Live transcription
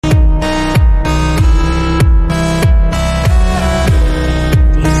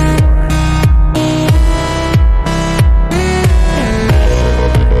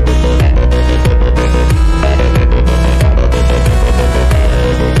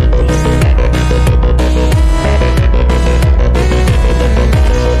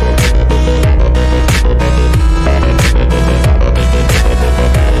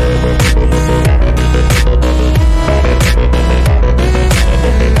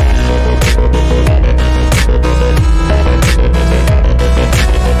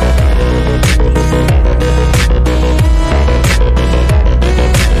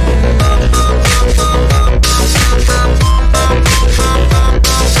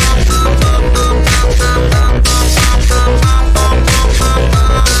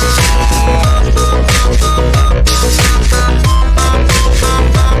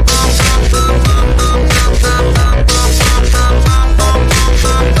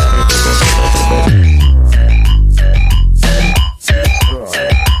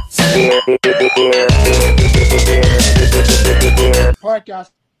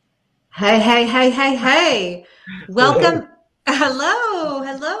Hey, hey, hey, hey, hey. Hello. Welcome. Hello,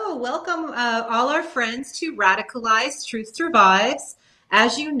 hello. Welcome, all our friends to Radicalized Truth Survives.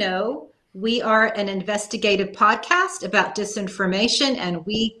 As you know, we are an investigative podcast about disinformation, and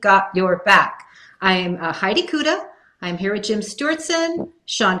we got your back. I am Heidi Kuda. I'm here with Jim Stewartson,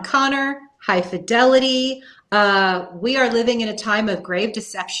 Sean Connor, High Fidelity. We are living in a time of grave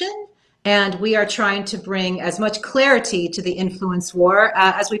deception, and we are trying to bring as much clarity to the influence war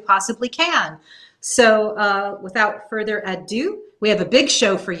as we possibly can. So, without further ado, we have a big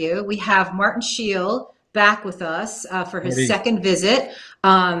show for you. We have Martin Sheil back with us for his Howdy. second visit.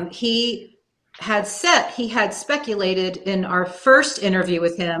 He had speculated in our first interview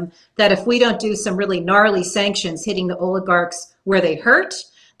with him that if we don't do some really gnarly sanctions hitting the oligarchs where they hurt,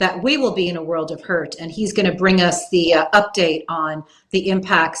 that we will be in a world of hurt. And he's going to bring us the update on the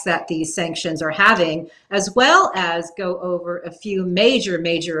impacts that these sanctions are having, as well as go over a few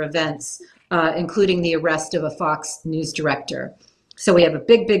major events, including the arrest of a Fox News director. So we have a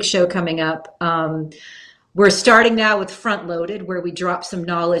big show coming up. We're starting now with Front Loaded, where we drop some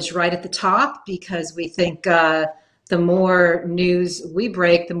knowledge right at the top because we think the more news we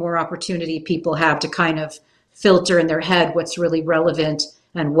break, the more opportunity people have to kind of filter in their head what's really relevant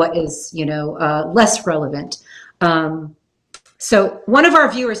and what is, less relevant. So one of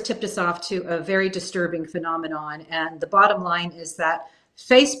our viewers tipped us off to a very disturbing phenomenon, and the bottom line is that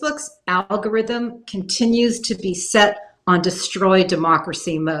Facebook's algorithm continues to be set on destroy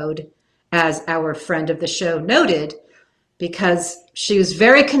democracy mode, as our friend of the show noted, because she was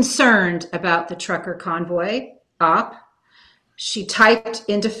very concerned about the trucker convoy op. She typed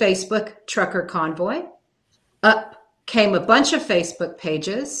into Facebook trucker convoy. Up came a bunch of Facebook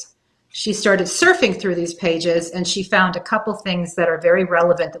pages. She started surfing through these pages and she found a couple things that are very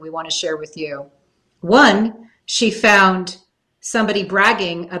relevant that we want to share with you. One, she found somebody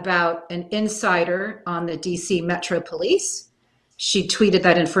bragging about an insider on the DC Metro Police. She tweeted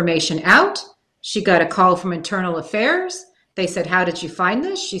that information out. She got a call from Internal Affairs. They said, "How did you find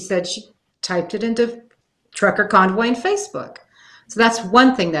this?" She said she typed it into Trucker Convoy on Facebook. So that's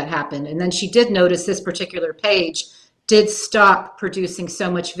one thing that happened. And then she did notice this particular page did stop producing so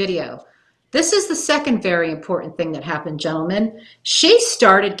much video. This is the second very important thing that happened, gentlemen. She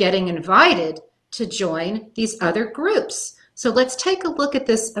started getting invited to join these other groups. So let's take a look at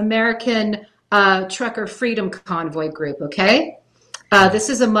this American Trucker Freedom Convoy group, okay? This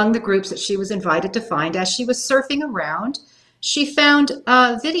is among the groups that she was invited to find. As she was surfing around, she found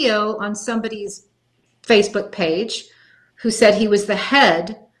a video on somebody's Facebook page who said he was the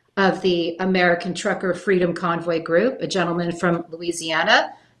head of the American Trucker Freedom Convoy group, a gentleman from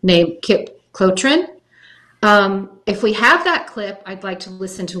Louisiana named Kip Clotrin. If we have that clip, I'd like to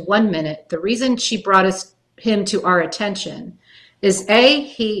listen to 1 minute. The reason she brought him to our attention is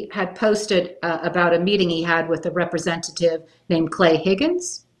he had posted about a meeting he had with a representative named Clay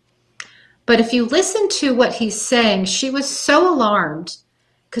Higgins. But if you listen to what he's saying, she was so alarmed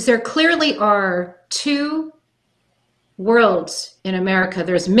because there clearly are two worlds in America.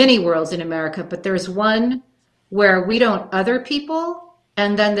 There's many worlds in America, but there's one where we don't other people.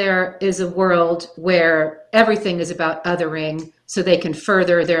 And then there is a world where everything is about othering so they can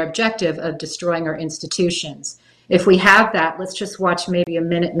further their objective of destroying our institutions. If we have that, let's just watch maybe a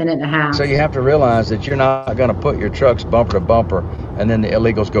minute and a So half. you have to realize that you're not going to put your trucks bumper to bumper and then the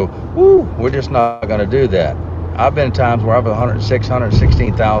illegals go, woo, we're just not going to do that. I've been in times where I've been 106,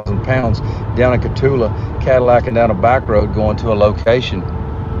 116,000 pounds down in Catula, Cadillacing down a back road going to a location.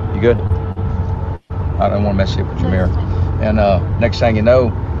 You good? I don't want to mess you up with your mirror. And next thing you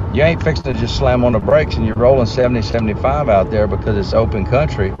know, you ain't fixing to just slam on the brakes and you're rolling 70, 75 out there because it's open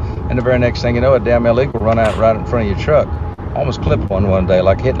country. And the very next thing you know, a damn illegal run out right in front of your truck. Almost clipped one day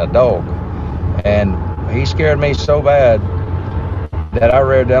like hitting a dog. And he scared me so bad that I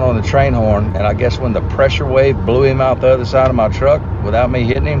reared down on the train horn. And I guess when the pressure wave blew him out the other side of my truck without me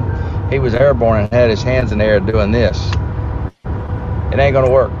hitting him, he was airborne and had his hands in the air doing this. It ain't going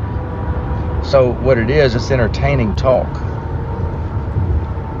to work. So what it is, it's entertaining talk.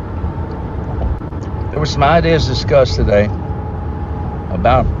 There were some ideas discussed today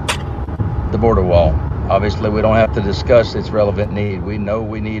about the border wall. Obviously, we don't have to discuss its relevant need. We know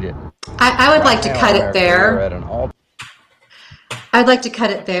we need it. I would Right like to now, cut it America, we're at there. an all. I'd like to cut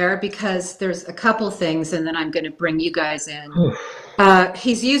it there because there's a couple things, and then I'm going to bring you guys in.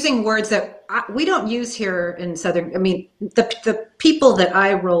 He's using words that we don't use here in Southern. I mean, the people that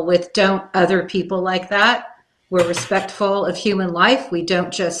I roll with don't other people like that. We're respectful of human life. We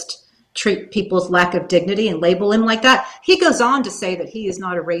don't just treat people's lack of dignity and label him like that. He goes on to say that he is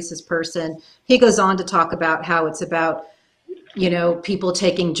not a racist person. He goes on to talk about how it's about people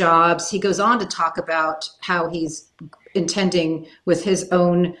taking jobs. He goes on to talk about how he's intending with his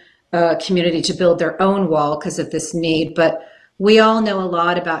own community to build their own wall because of this need. But we all know a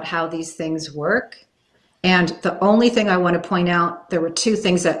lot about how these things work. And the only thing I want to point out, there were two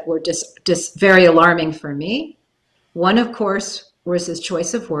things that were just very alarming for me. One, of course, was his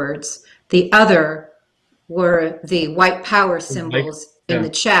choice of words. The other were the white power Like, symbols in yeah. the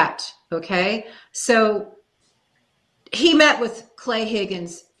chat. Okay. So he met with Clay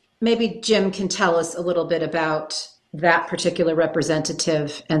Higgins. Maybe Jim can tell us a little bit about that particular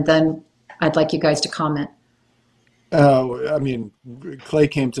representative, and then I'd like you guys to comment. I mean, Clay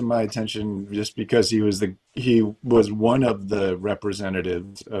came to my attention just because he was one of the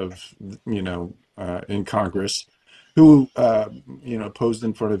representatives of, in Congress, who posed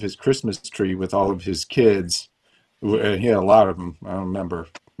in front of his Christmas tree with all of his kids. He had a lot of them. I don't remember,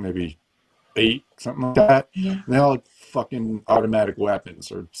 maybe 8, something like that. Yeah. And they all had fucking automatic weapons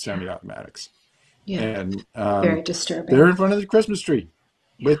or semi-automatics, Yeah. and Very they're disturbing. in front of the Christmas tree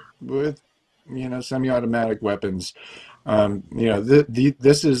Yeah. with semi-automatic weapons.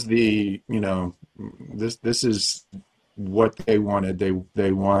 This is this is what they wanted.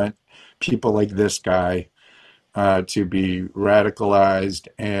 They want people like this guy to be radicalized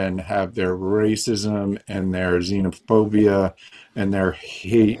and have their racism and their xenophobia and their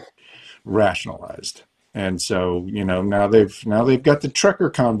hate rationalized. And so, now they've got the trucker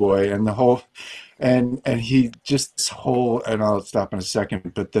convoy and the whole, and he just this whole, and I'll stop in a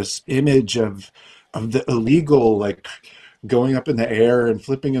second, but this image of the illegal, like going up in the air and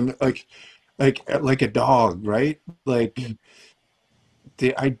flipping him like a dog, right? Like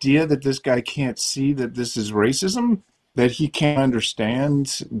the idea that this guy can't see that this is racism, that he can't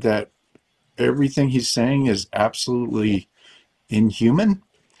understand that everything he's saying is absolutely inhuman,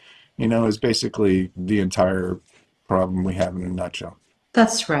 is basically the entire problem we have in a nutshell.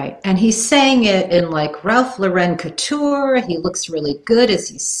 That's right. And he's saying it in like Ralph Lauren couture. He looks really good as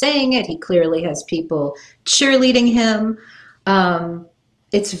he's saying it. He clearly has people cheerleading him. Um,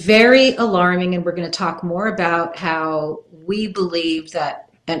 it's very alarming, and we're going to talk more about how we believe that.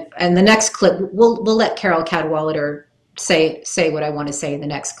 And the next clip, we'll let Carol Cadwalader say what I want to say in the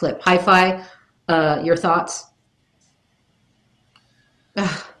next clip. Hi-Fi, your thoughts?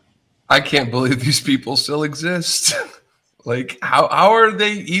 Ugh. I can't believe these people still exist. Like, how are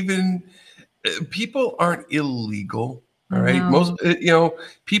they even? People aren't illegal, all right? Most,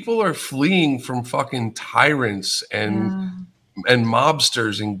 people are fleeing from fucking tyrants Yeah. and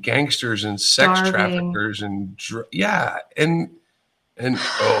mobsters and gangsters and sex Starving. traffickers and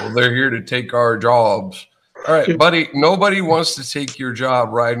they're here to take our jobs. All right, buddy. Nobody wants to take your job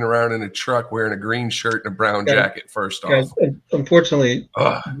riding around in a truck wearing a green shirt and a brown jacket. First off, Unfortunately,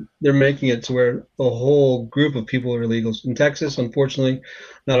 Ugh. they're making it to where a whole group of people are illegals in Texas. Unfortunately,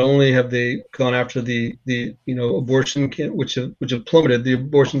 not only have they gone after the abortion, which have plummeted, the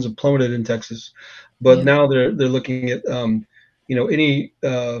abortions have plummeted in Texas, but Yeah. now they're looking at any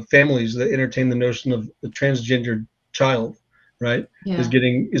families that entertain the notion of the transgender child, right, Yeah. is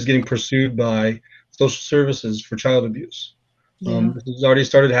getting pursued by social services for child abuse. Yeah. This has already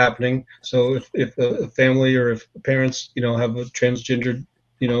started happening. So if a family or if parents, have a transgender,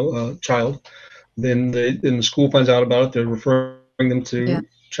 child, then the school finds out about it. They're referring them to Yeah.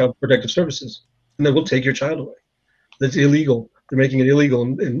 Child Protective Services, and they will take your child away. That's illegal. They're making it illegal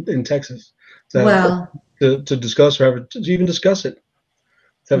in Texas Well, to discuss or to even discuss it.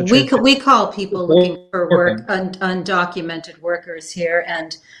 To have a we call people looking for work forefront. undocumented workers here,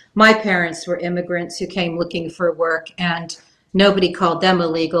 and my parents were immigrants who came looking for work, and nobody called them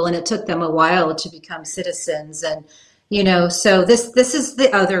illegal, and it took them a while to become citizens. And so this is the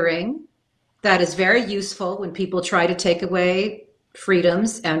othering that is very useful when people try to take away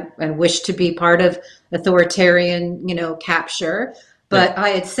freedoms and wish to be part of authoritarian capture. But I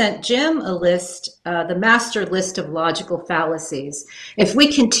had sent Jim a list, the master list of logical fallacies. If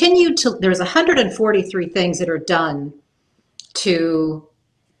we continue there's 143 things that are done to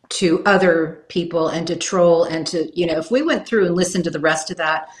other people and to troll and to, if we went through and listened to the rest of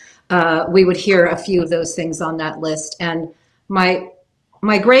that, we would hear a few of those things on that list. And my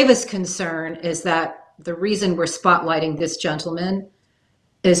gravest concern is that the reason we're spotlighting this gentleman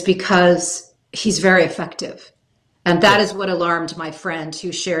is because he's very effective. And that is what alarmed my friend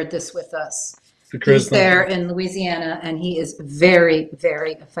who shared this with us. He's there in Louisiana, and he is very,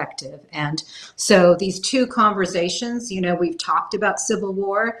 very effective. And so these two conversations, we've talked about civil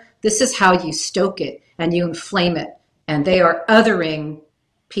war. This is how you stoke it and you inflame it. And they are othering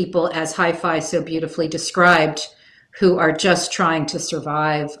people, as Hi-Fi so beautifully described, who are just trying to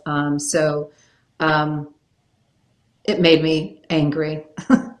survive. it made me angry.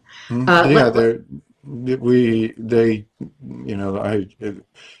 Yeah, they, you know,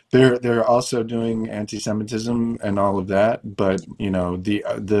 they're also doing anti-Semitism and all of that, but you know,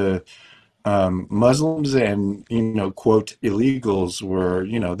 the Muslims and, you know, quote, illegals were,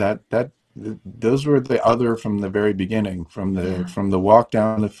 you know, that those were the other from the very beginning, Yeah. from the walk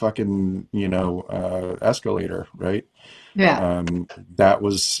down the fucking, you know, escalator, right? Yeah. That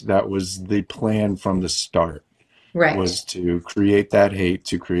was the plan from the start, Right. was to create that hate,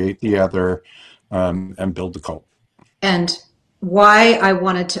 to create the other, and build the cult. And why I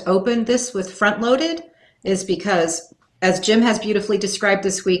wanted to open this with front loaded is because, as Jim has beautifully described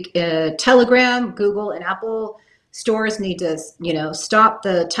this week, Telegram, Google, and Apple stores need to, stop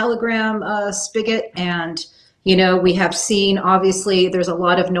the Telegram spigot. And, we have seen, obviously, there's a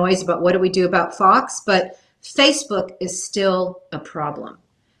lot of noise about what do we do about Fox, but Facebook is still a problem.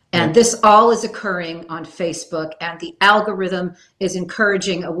 And this all is occurring on Facebook, and the algorithm is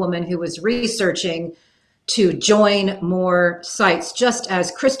encouraging a woman who was researching to join more sites, just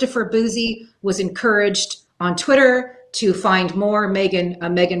as Christopher Boozy was encouraged on Twitter to find more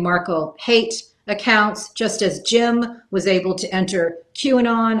Meghan Markle hate accounts, just as Jim was able to enter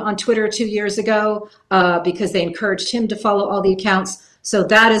QAnon on Twitter 2 years ago because they encouraged him to follow all the accounts. So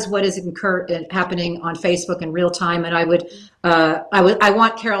that is what is happening on Facebook in real time. And I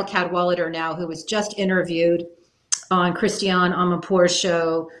want Carol Cadwalader now, who was just interviewed on Christiane Amanpour's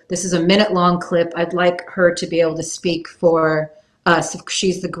show. This is a minute-long clip. I'd like her to be able to speak for us.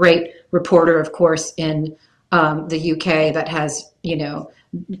 She's the great reporter, of course, in the UK that has,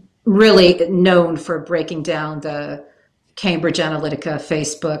 really known for breaking down the Cambridge Analytica,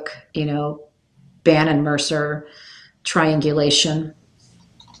 Facebook, Bannon Mercer triangulation.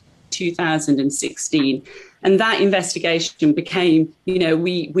 2016. And that investigation became,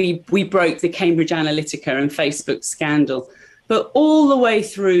 we broke the Cambridge Analytica and Facebook scandal. But all the way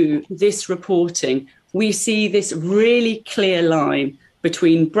through this reporting, we see this really clear line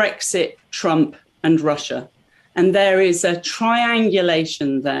between Brexit, Trump, and Russia. And there is a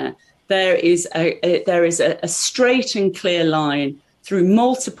triangulation there. There is a straight and clear line through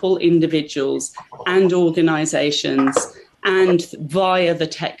multiple individuals and organizations and via the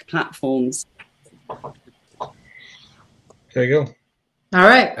tech platforms. There you go. All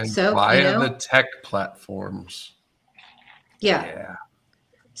right. And so via the tech platforms. Yeah.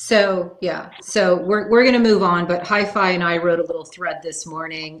 So we're going to move on, but Hi-Fi and I wrote a little thread this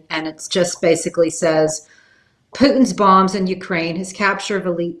morning, and it's just basically says, Putin's bombs in Ukraine, his capture of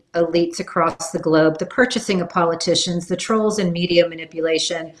elites across the globe, the purchasing of politicians, the trolls and media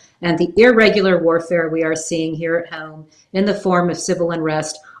manipulation, and the irregular warfare we are seeing here at home in the form of civil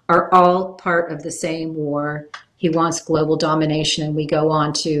unrest are all part of the same war. He wants global domination, and we go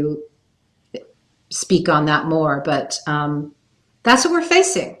on to speak on that more. But that's what we're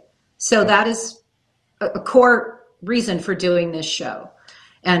facing. So that is a core reason for doing this show.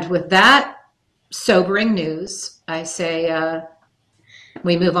 And with that sobering news, I say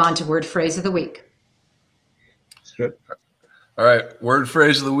we move on to word phrase of the week. Sure. All right. Word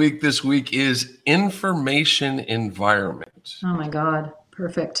phrase of the week this week is information environment. Oh, my God.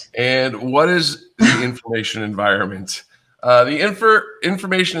 Perfect. And what is the information environment? The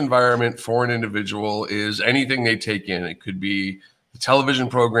information environment for an individual is anything they take in. It could be the television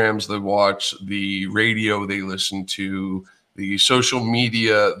programs they watch, the radio they listen to, the social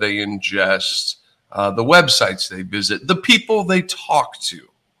media they ingest, the websites they visit, the people they talk to.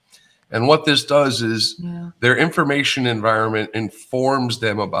 And what this does is their information environment informs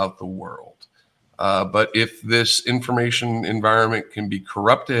them about the world. But if this information environment can be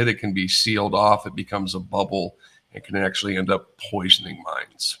corrupted, it can be sealed off, it becomes a bubble, it can actually end up poisoning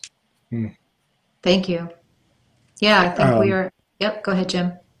minds. Thank you. Yeah, I think we are. Yep, go ahead,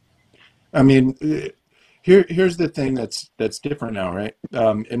 Jim. I mean, here's the thing that's different now, right?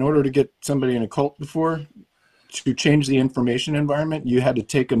 In order to get somebody in a cult before, to change the information environment, you had to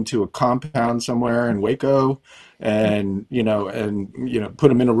take them to a compound somewhere in Waco and put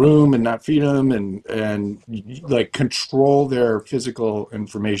them in a room and not feed them and like control their physical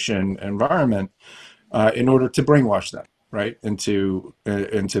information environment in order to brainwash them, right, into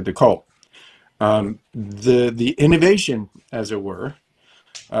the cult. The innovation, as it were,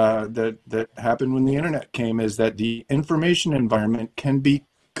 that happened when the internet came is that the information environment can be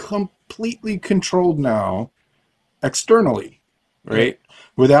completely controlled now externally, right?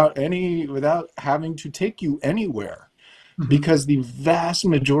 Without having to take you anywhere, because the vast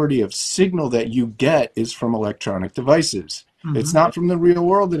majority of signal that you get is from electronic devices. It's not from the real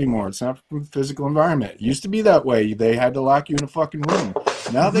world anymore. It's not from the physical environment. It used to be that way. They had to lock you in a fucking room.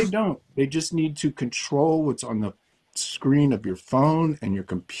 Now they don't. They just need to control what's on the screen of your phone and your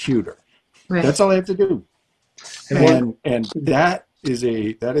computer. Right. That's all they have to do. And that is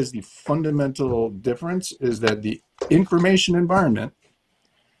the fundamental difference, is that the information environment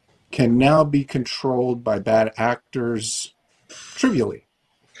can now be controlled by bad actors trivially,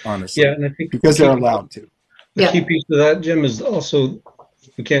 honestly. Yeah, and I think because they're allowed to. The key piece of that, Jim, is also,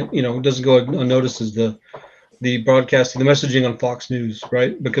 we can't, it doesn't go unnoticed, is the broadcasting, the messaging on Fox News,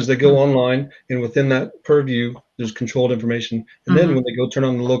 right? Because they go online, and within that purview, there's controlled information. And then when they go turn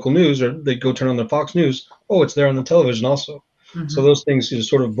on the local news, or they go turn on the Fox News, it's there on the television also. So those things just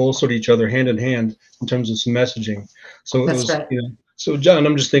sort of bolstered each other hand in hand in terms of some messaging. So it was, right. So John,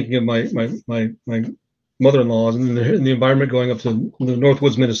 I'm just thinking of my mother-in-law in the environment, going up to the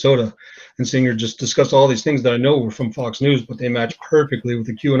Northwoods, Minnesota, and seeing her just discuss all these things that I know were from Fox News, but they match perfectly with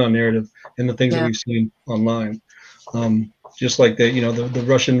the QAnon narrative and the things that we've seen online. Just like the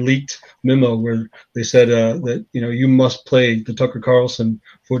Russian leaked memo where they said that you must play the Tucker Carlson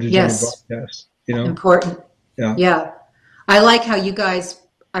footage on the broadcast. Important. Yeah. I like how you guys.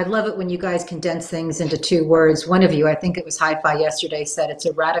 I love it when you guys condense things into 2 words. One of you, I think it was Hi-Fi yesterday, said it's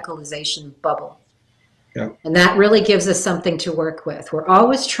a radicalization bubble. Yeah. And that really gives us something to work with. We're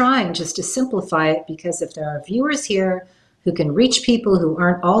always trying just to simplify it, because if there are viewers here who can reach people who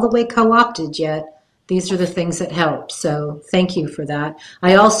aren't all the way co-opted yet, these are the things that help. So thank you for that.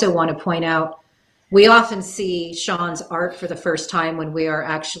 I also want to point out, we often see Sean's art for the first time when we are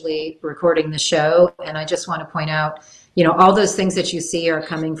actually recording the show. And I just want to point out, all those things that you see are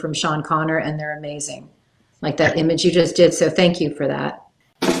coming from Sean Connor, and they're amazing. Like that image you just did. So thank you for that.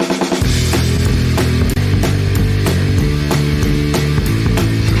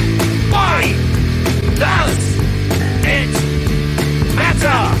 Why does it matter?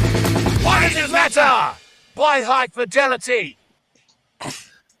 Why does it matter? Why high fidelity?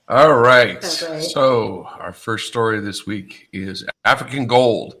 All right. So our first story this week is African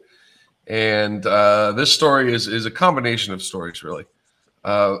gold. And this story is a combination of stories, really.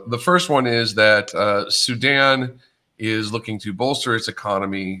 The first one is that Sudan is looking to bolster its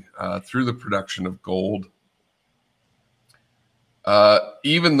economy through the production of gold.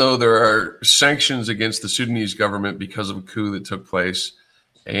 Even though there are sanctions against the Sudanese government because of a coup that took place,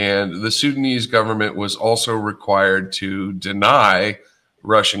 and the Sudanese government was also required to deny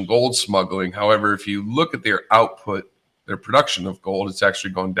Russian gold smuggling. However, if you look at their output, their production of gold, it's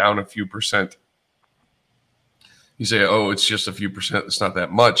actually gone down a few percent. You say, it's just a few percent. It's not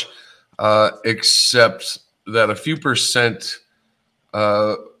that much, except that a few percent,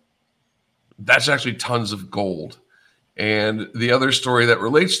 that's actually tons of gold. And the other story that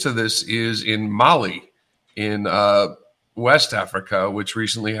relates to this is in Mali, in West Africa, which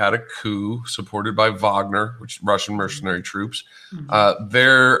recently had a coup supported by Wagner, which Russian mercenary troops.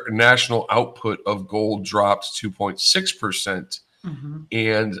 Their national output of gold dropped 2.6%.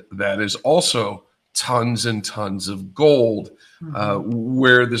 And that is also tons and tons of gold.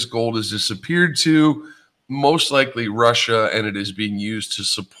 Where this gold has disappeared to, most likely Russia, and it is being used to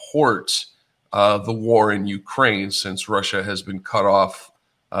support the war in Ukraine, since Russia has been cut off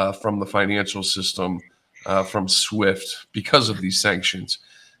from the financial system, from SWIFT, because of these sanctions.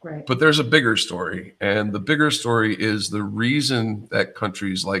 Right. But there's a bigger story, and the bigger story is the reason that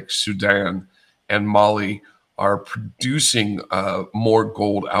countries like Sudan and Mali are producing more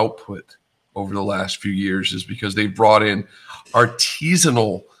gold output over the last few years is because they've brought in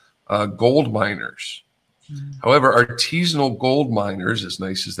artisanal gold miners. However, artisanal gold miners, as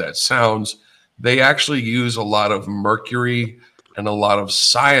nice as that sounds, they actually use a lot of mercury and a lot of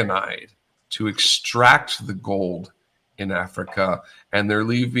cyanide to extract the gold in Africa, and they're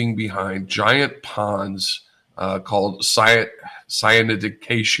leaving behind giant ponds called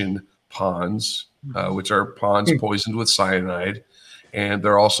cyanidification ponds, which are ponds poisoned with cyanide, and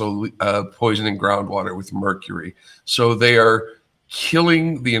they're also poisoning groundwater with mercury. So they are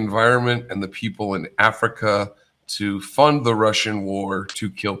killing the environment and the people in Africa to fund the Russian war to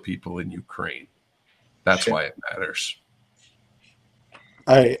kill people in Ukraine. That's why it matters.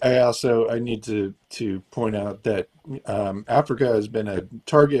 I need to point out that Africa has been a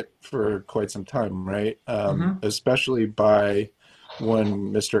target for quite some time, right? Especially by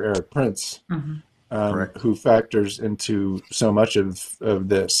one Mr. Eric Prince, who factors into so much of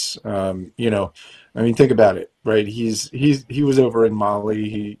this. Think about it, right? He was over in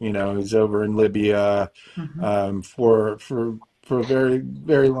Mali. He's over in Libya for a very,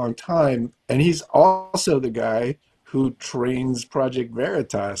 very long time, and he's also the guy who trains Project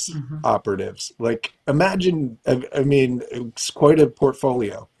Veritas operatives. Like, imagine, it's quite a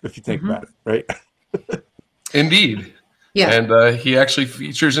portfolio if you think about it, right? Indeed. Yeah. And he actually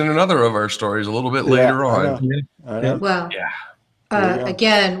features in another of our stories a little bit later on. I know. Well, Yeah.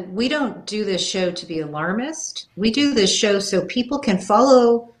 again, we don't do this show to be alarmist. We do this show so people can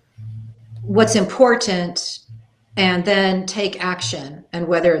follow what's important and then take action. And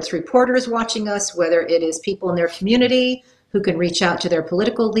whether it's reporters watching us, whether it is people in their community who can reach out to their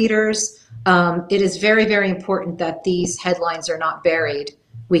political leaders, it is very, very important that these headlines are not buried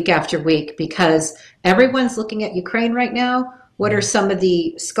week after week, because everyone's looking at Ukraine right now. What are some of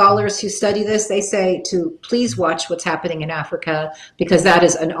the scholars who study this? They say to please watch what's happening in Africa, because that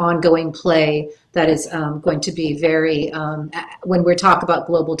is an ongoing play that is going to be very, when we talk about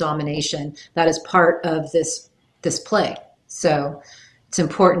global domination, that is part of this play. So it's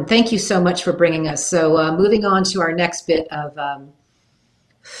important. Thank you so much for bringing us. So moving on to our next bit of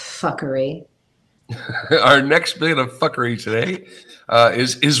fuckery. Our next bit of fuckery today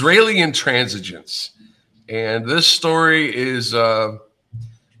is Israeli intransigence. And this story is, well,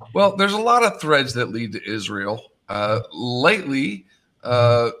 there's a lot of threads that lead to Israel. Lately,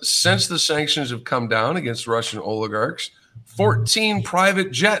 since the sanctions have come down against Russian oligarchs, 14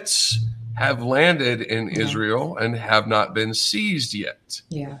 private jets have landed in Israel and have not been seized yet.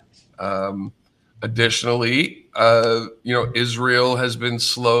 Yeah. Additionally, Israel has been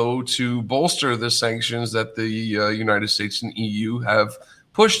slow to bolster the sanctions that the United States and EU have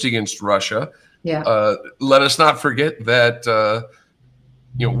pushed against Russia. Yeah. Let us not forget that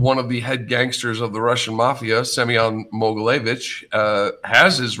one of the head gangsters of the Russian mafia, Semyon Mogilevich,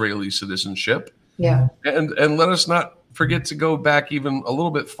 has Israeli citizenship. Yeah. And let us not forget to go back even a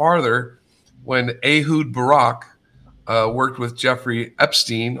little bit farther when Ehud Barak worked with Jeffrey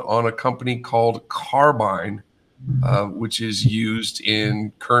Epstein on a company called Carbine, which is used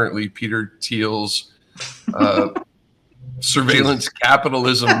in currently Peter Thiel's surveillance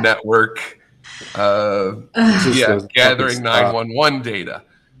capitalism network. Gathering 911 data.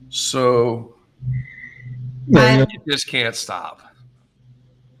 So you just can't stop.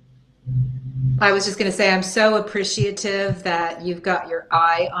 I was just going to say, I'm so appreciative that you've got your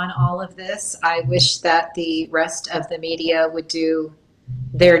eye on all of this. I wish that the rest of the media would do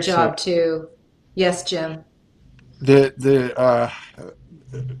their job too. Yes, Jim. The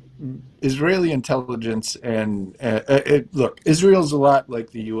Israeli intelligence and look, Israel's a lot like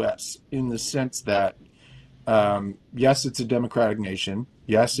the U.S. in the sense that, yes, it's a democratic nation.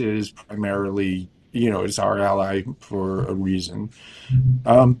 Yes, it is primarily, it's our ally for a reason.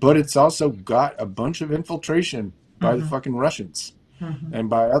 But it's also got a bunch of infiltration by the fucking Russians and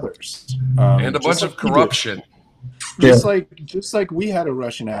by others. And a bunch of corruption. Just like we had a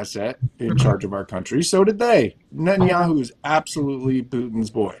Russian asset in charge of our country, so did they. Netanyahu is absolutely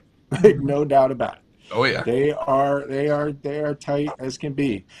Putin's boy. Like, no doubt about it. Oh yeah. They are tight as can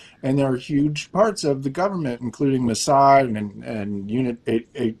be. And there are huge parts of the government, including Mossad and Unit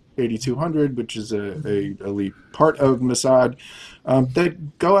 8200, which is a elite part of Mossad,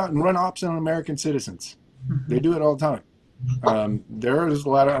 that go out and run ops on American citizens. They do it all the time. There is a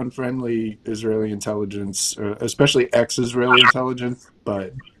lot of unfriendly Israeli intelligence, especially ex-Israeli intelligence,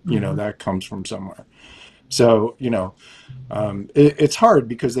 but that comes from somewhere. So it's hard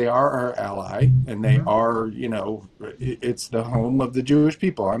because they are our ally, and they are it's the home of the Jewish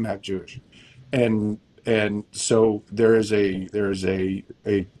people. I'm half Jewish, and so there is a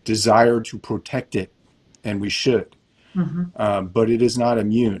desire to protect it, and we should, but it is not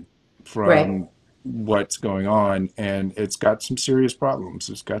immune from what's going on, and it's got some serious problems.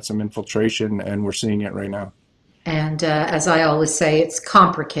 It's got some infiltration, and we're seeing it right now. And as I always say, it's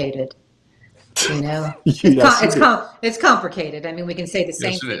complicated. It's complicated. I mean, we can say the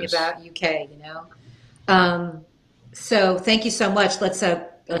same thing about UK. So thank you so much.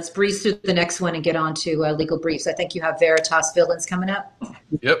 Let's breeze through the next one and get on to legal briefs. I think you have Veritas Villains coming up.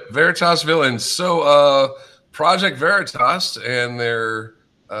 Yep, Veritas Villains. So Project Veritas and their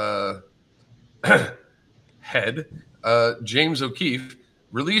head, James O'Keefe,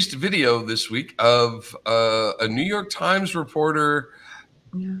 released video this week of a New York Times reporter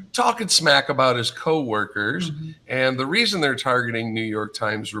talking smack about his co-workers. And the reason they're targeting New York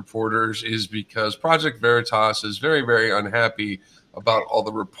Times reporters is because Project Veritas is very, very unhappy about all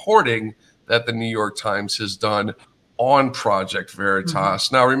the reporting that the New York Times has done on Project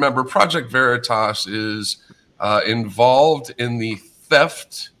Veritas. Now, remember, Project Veritas is involved in the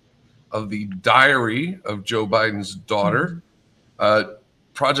theft of the diary of Joe Biden's daughter.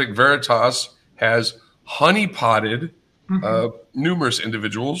 Project Veritas has honeypotted numerous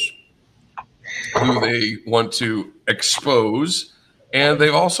individuals who they want to expose, and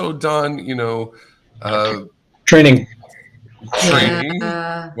they've also done, training. training. They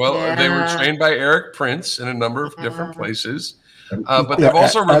were Yeah. trained by Eric Prince in a number of different places. But Yeah, they've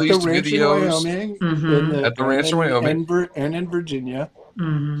also at the released ranch in videos Wyoming, Mm-hmm. at the ranch in Wyoming. and in Virginia.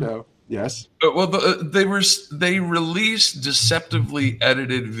 Mm-hmm. So yes, Well, they released deceptively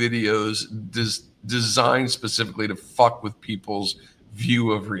edited videos designed specifically to fuck with people's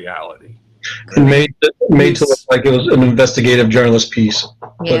view of reality. And made to look like it was an investigative journalist piece.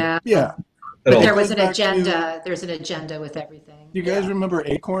 Yeah. yeah. But all. there was Goes an back agenda. There's an agenda with everything. You guys remember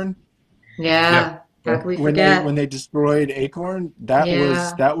Acorn? Yeah. How can we forget? When they destroyed Acorn, that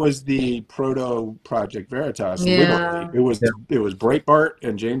was the proto Project Veritas. Yeah. Literally, it was Breitbart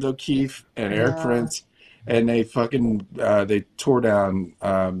and James O'Keefe and Eric Yeah. Prince, and they fucking they tore down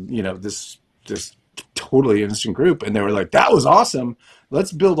this totally innocent group, and they were like, that was awesome.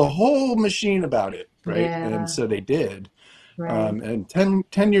 Let's build a whole machine about it, right? Yeah. And so they did. Right. And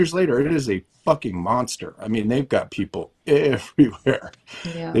 10 years later, it is a fucking monster. I mean, they've got people everywhere.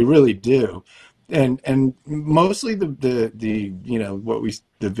 Yeah. They really do. And mostly the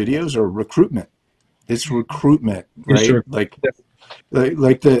videos are recruitment. It's recruitment, right? Like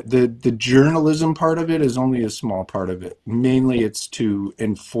the journalism part of it is only a small part of it. Mainly it's to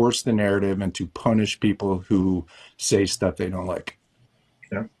enforce the narrative and to punish people who say stuff they don't like.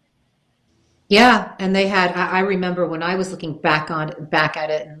 Yeah, and they had. I remember when I was looking back at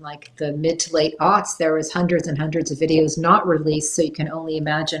it in like the mid to late aughts, there was hundreds and hundreds of videos not released. So you can only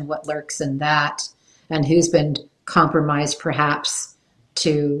imagine what lurks in that, and who's been compromised, perhaps,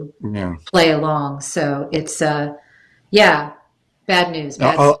 to play along. So it's bad news.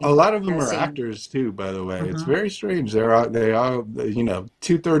 A lot of them are actors too, by the way. It's very strange. They all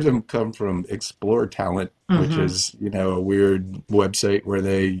 2/3 of them come from Explore Talent, which is a weird website where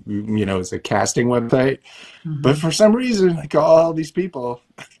they it's a casting website. But for some reason, like all these people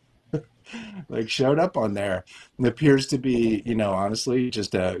like showed up on there. It appears to be honestly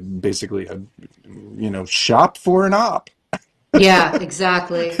just basically a shop for an op. Yeah,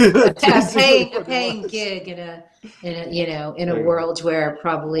 exactly. A paying gig in a world where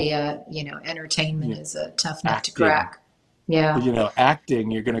probably entertainment is a tough nut to crack. Yeah.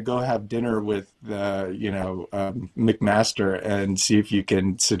 Acting, you're going to go have dinner with McMaster and see if you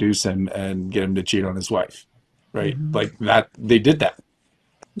can seduce him and get him to cheat on his wife. Right? Like that, they did that.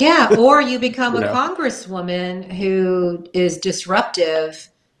 Yeah, or you become a congresswoman who is disruptive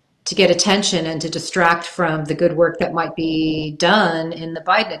to get attention and to distract from the good work that might be done in the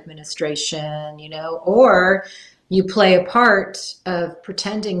Biden administration, or you play a part of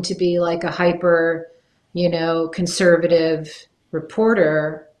pretending to be like a hyper, conservative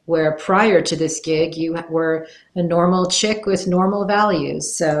reporter, where prior to this gig, you were a normal chick with normal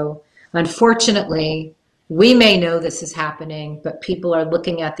values. So unfortunately, we may know this is happening, but people are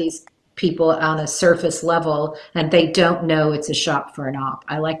looking at these people on a surface level and they don't know it's a shop for an op.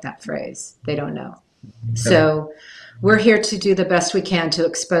 I like that phrase. They don't know. So we're here to do the best we can to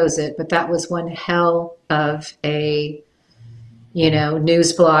expose it, but that was one hell of a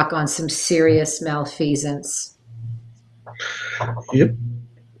news block on some serious malfeasance. Yep.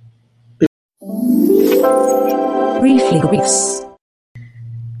 Briefs.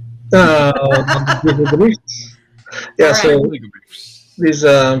 Yeah, so these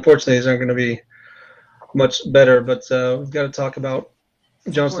unfortunately these aren't going to be much better, but we've got to talk about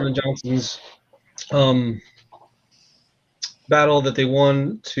Johnson & Johnson's battle that they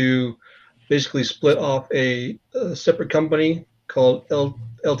won to basically split off a separate company called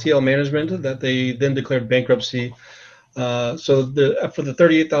LTL Management that they then declared bankruptcy. So after the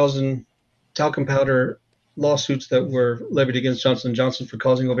 38,000 talcum powder lawsuits that were levied against Johnson & Johnson for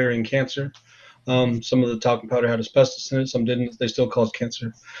causing ovarian cancer, some of the talcum powder had asbestos in it, some didn't. They still caused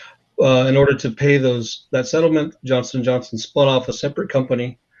cancer. In order to pay that settlement, Johnson & Johnson spun off a separate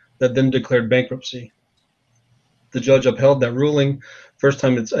company that then declared bankruptcy. The judge upheld that ruling. First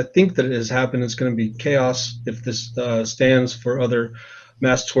time I think that it has happened. It's going to be chaos if this stands for other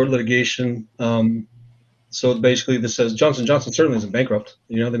mass tort litigation. So basically this says Johnson & Johnson certainly isn't bankrupt.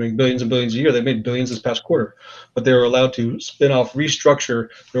 They make billions and billions a year. They made billions this past quarter, but they were allowed to spin off, restructure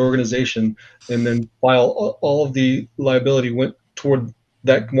their organization, and then file all of the liability went toward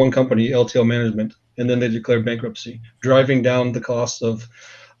that one company, LTL Management, and then they declared bankruptcy, driving down the costs of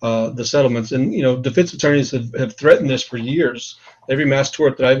the settlements. And defense attorneys have threatened this for years. Every mass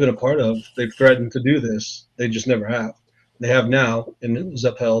tort that I've been a part of, they've threatened to do this. They just never have. They have now, and it was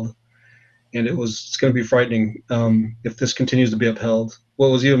upheld. And it's going to be frightening if this continues to be upheld.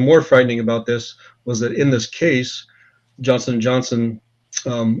 What was even more frightening about this was that in this case, Johnson & Johnson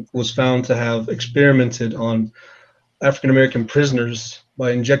was found to have experimented on African-American prisoners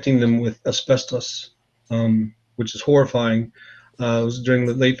by injecting them with asbestos, which is horrifying. It was during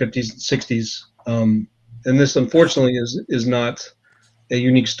the late 50s and 60s. And this, unfortunately, is not a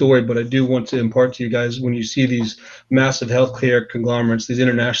unique story, but I do want to impart to you guys, when you see these massive healthcare conglomerates, these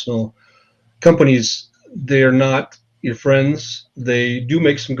international companies, they are not your friends. They do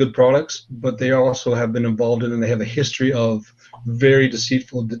make some good products, but they also have been involved in, and they have a history of very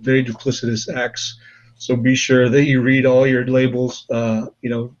deceitful, very duplicitous acts. So be sure that you read all your labels,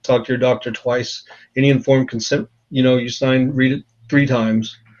 talk to your doctor twice. Any informed consent, you sign, read it 3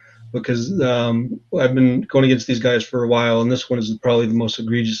 times, because I've been going against these guys for a while, and this one is probably the most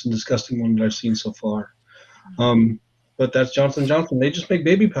egregious and disgusting one that I've seen so far. But that's Johnson & Johnson. They just make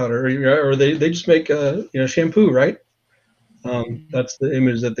baby powder, or they just make shampoo, right? That's the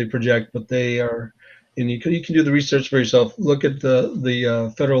image that they project, but they are, and you can do the research for yourself. Look at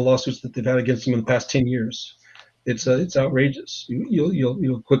the federal lawsuits that they've had against them in the past 10 years. It's outrageous.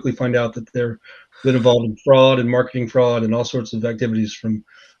 You'll quickly find out that they're been involved in fraud and marketing fraud and all sorts of activities, from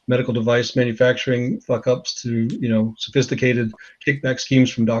medical device manufacturing fuck ups to sophisticated kickback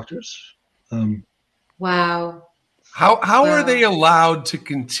schemes from doctors. Wow. How are they allowed to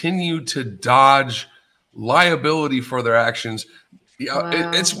continue to dodge liability for their actions?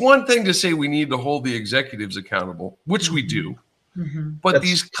 It's one thing to say we need to hold the executives accountable, which we do. But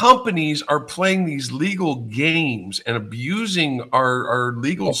these companies are playing these legal games and abusing our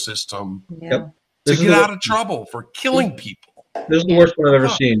legal system to get out of trouble for killing people. This is the worst one I've ever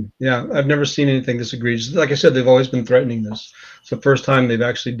seen. Yeah, I've never seen anything this egregious. Like I said, they've always been threatening this. It's the first time they've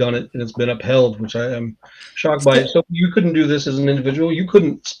actually done it, and it's been upheld, which I am shocked by. So you couldn't do this as an individual. You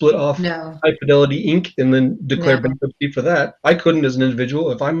couldn't split off High Fidelity Inc. and then declare bankruptcy for that. I couldn't as an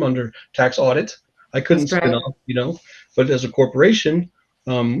individual. If I'm under tax audit, I couldn't spin off, But as a corporation,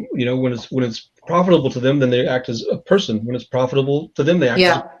 when it's profitable to them, then they act as a person. When it's profitable to them, they act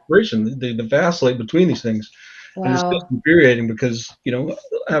as a corporation. They vacillate between these things. Wow. And it's just infuriating because,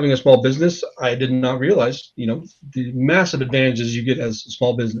 having a small business, I did not realize, the massive advantages you get as a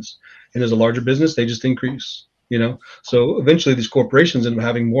small business. And as a larger business, they just increase, So eventually these corporations end up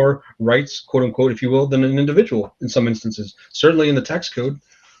having more rights, quote unquote, if you will, than an individual in some instances. Certainly in the tax code.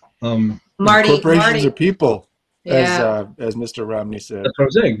 Corporations are people, as Mr. Romney said. That's what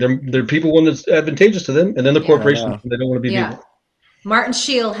I'm saying. They're people when it's advantageous to them, and then the corporations, they don't want to be people. Martin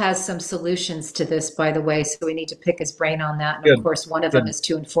Sheil has some solutions to this, by the way, so we need to pick his brain on that. And of course, one of them is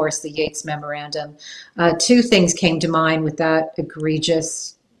to enforce the Yates Memorandum. 2 things came to mind with that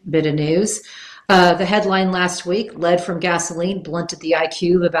egregious bit of news. The headline last week: lead from gasoline blunted the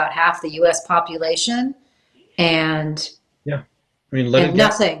IQ of about half the U.S. population. And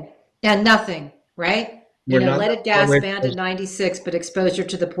nothing, right? Leaded gas banned in 96, but exposure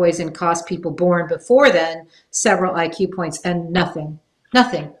to the poison cost people born before then several IQ points, and nothing.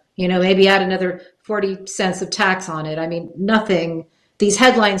 Maybe add another 40 cents of tax on it. I mean, nothing. These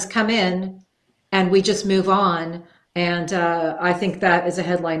headlines come in and we just move on. And I think that is a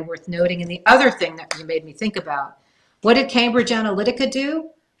headline worth noting. And the other thing that you made me think about, what did Cambridge Analytica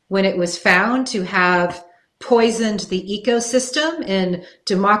do when it was found to have poisoned the ecosystem in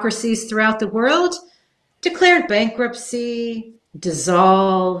democracies throughout the world? Declared bankruptcy,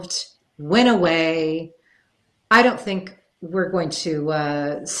 dissolved, went away. I don't think we're going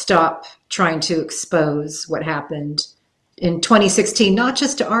to stop trying to expose what happened in 2016, not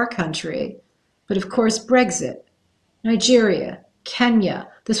just to our country, but of course Brexit, Nigeria, Kenya.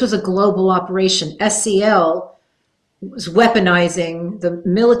 This was a global operation. SCL was weaponizing the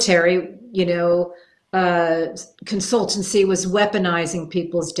military, consultancy was weaponizing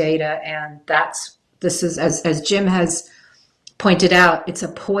people's data, and this is, as Jim has pointed out, it's a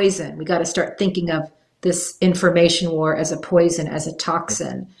poison. We got to start thinking of this information war as a poison, as a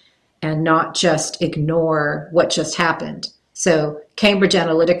toxin, and not just ignore what just happened. So Cambridge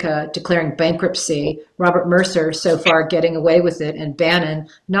Analytica declaring bankruptcy, Robert Mercer so far getting away with it, and Bannon,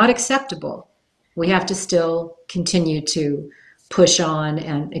 not acceptable. We have to still continue to push on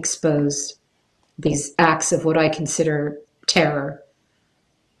and expose these acts of what I consider terror.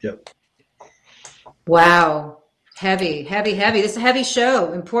 Yep. Wow. Heavy. This is a heavy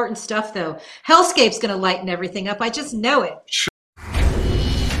show. Important stuff, though. Hellscape's going to lighten everything up. I just know it.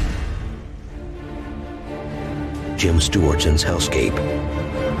 Jim Stewart's Hellscape.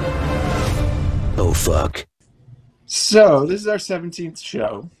 Oh, fuck. So, this is our 17th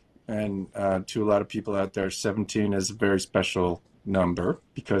show. And to a lot of people out there, 17 is a very special number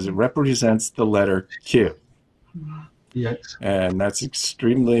because it represents the letter Q. Yes. And that's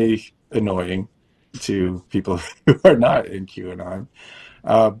extremely annoying to people who are not in QAnon.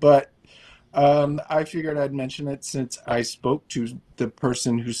 But I figured I'd mention it since I spoke to the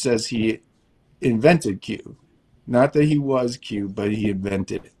person who says he invented Q. Not that he was Q, but he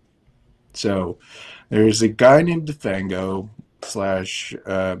invented it. So there's a guy named Defango slash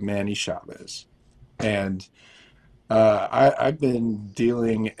Manny Chavez. And I've been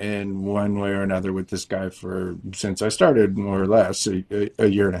dealing in one way or another with this guy since I started, more or less, a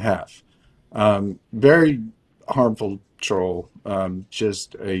year and a half. Very harmful troll,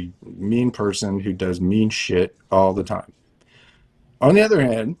 just a mean person who does mean shit all the time. On the other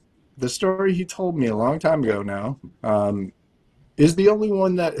hand, the story he told me a long time ago now is the only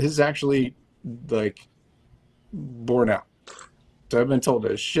one that has actually like borne out. So I've been told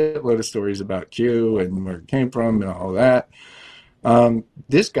a shitload of stories about Q and where it came from and all that.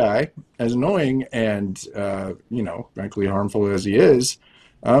 This guy, as annoying and frankly harmful as he is,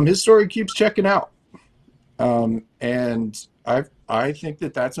 his story keeps checking out, and I think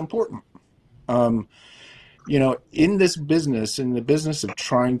that that's important. In this business, in the business of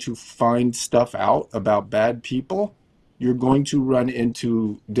trying to find stuff out about bad people, you're going to run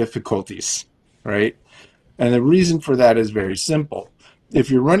into difficulties, right? And the reason for that is very simple. If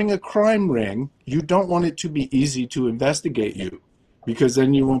you're running a crime ring, you don't want it to be easy to investigate you, because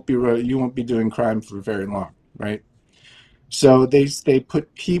then you won't be doing crime for very long, right? So they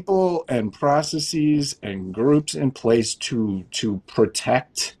put people and processes and groups in place to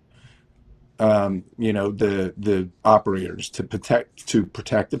protect the operators, to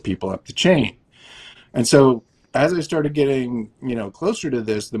protect the people up the chain. And so as I started getting closer to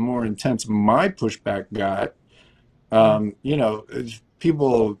this, the more intense my pushback got.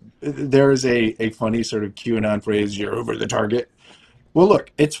 People, there is a funny sort of QAnon phrase, "You're over the target." Well,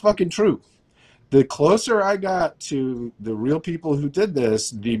 look, it's fucking true. The closer I got to the real people who did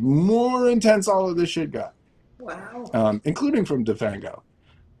this, the more intense all of this shit got. Wow. Including from Defango.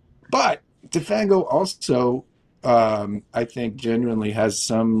 But Defango also, I think, genuinely has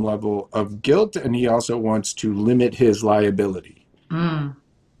some level of guilt, and he also wants to limit his liability.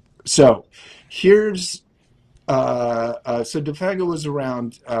 So here's... So Defango was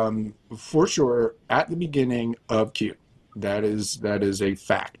around for sure at the beginning of Q. That is a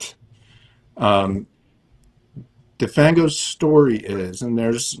fact. Defango's story is, and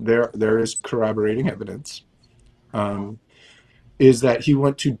there is corroborating evidence, is that he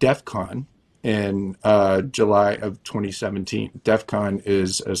went to DEF CON in July of 2017. DEF CON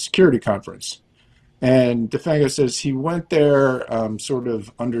is a security conference. And Defango says he went there sort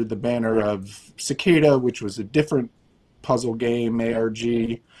of under the banner of Cicada, which was a different puzzle game,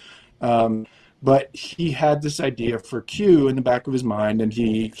 ARG. But he had this idea for Q in the back of his mind, and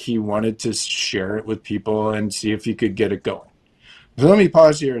he wanted to share it with people and see if he could get it going. So let me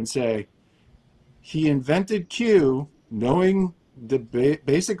pause here and say he invented Q knowing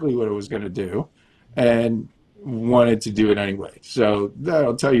basically what it was going to do and wanted to do it anyway. So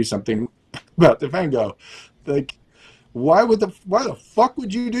that'll tell you something about Defango. Like, why the fuck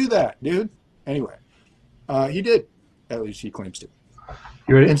would you do that, dude? Anyway, he did. At least he claims to.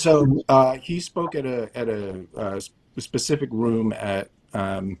 You ready? And so he spoke at a specific room at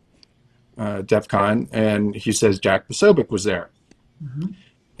DEF CON, and he says Jack Posobiec was there. Mm-hmm.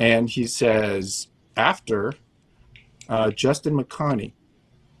 And he says after Justin McConney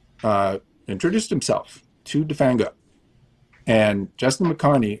introduced himself to Defango. And Justin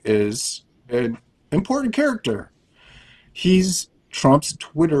McConney is an important character. He's Trump's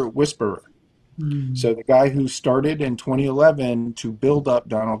Twitter whisperer. So the guy who started in 2011 to build up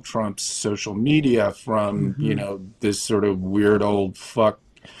Donald Trump's social media from, this sort of weird old fuck,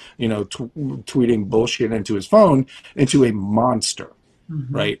 tweeting bullshit into his phone into a monster,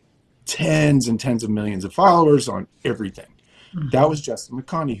 right? Tens and tens of millions of followers on everything. That was Justin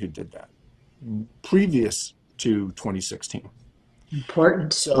McConney who did that, previous to 2016.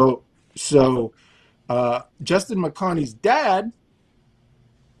 Important. So Justin McConney's dad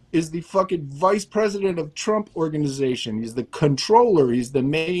is the fucking vice president of Trump Organization. He's the controller. He's the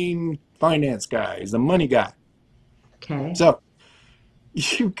main finance guy. He's the money guy. Okay. So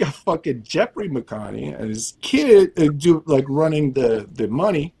you've got fucking Jeffrey McConney and his kid running the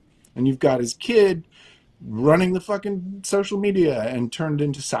money, and you've got his kid running the fucking social media and turned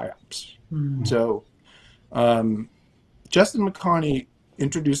into psyops. So Justin McConney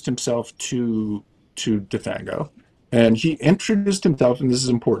introduced himself to Defango. And he introduced himself, and this is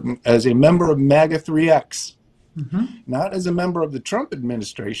important, as a member of MAGA 3X, not as a member of the Trump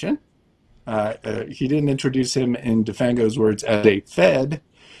administration. He didn't introduce him, in Defango's words, as a Fed.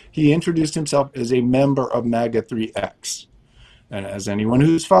 He introduced himself as a member of MAGA 3X. And as anyone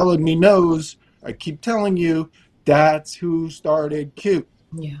who's followed me knows, I keep telling you, that's who started Q.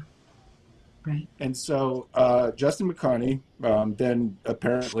 Yeah. Right. And so Justin McConney then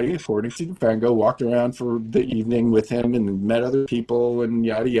apparently, according to DeFango, walked around for the evening with him and met other people and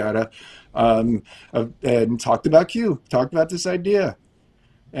yada yada, and talked about Q, talked about this idea.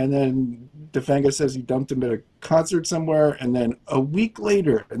 And then DeFango says he dumped him at a concert somewhere. And then a week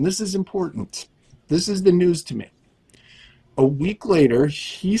later, and this is important, this is the news to me. A week later,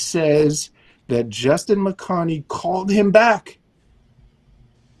 he says that Justin McConney called him back.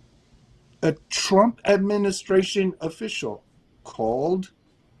 A Trump administration official called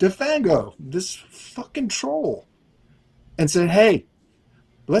DeFango, this fucking troll, and said, hey,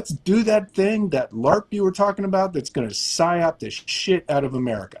 let's do that thing, that LARP you were talking about that's going to psyop the shit out of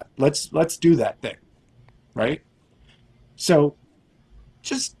America. Let's do that thing, right? So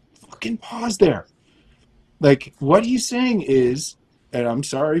just fucking pause there. Like, what he's saying is, and I'm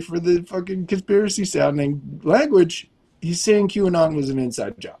sorry for the fucking conspiracy sounding language, he's saying QAnon was an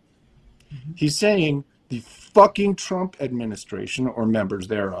inside job. He's saying the fucking Trump administration or members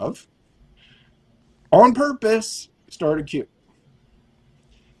thereof on purpose started Q.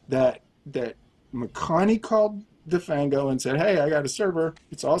 That McConney called DeFango and said, hey, I got a server.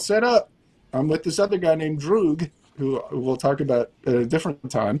 It's all set up. I'm with this other guy named Droog, who we'll talk about at a different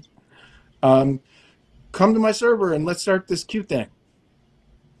time. Come to my server and let's start this Q thing.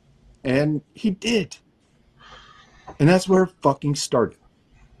 And he did. And that's where it fucking started.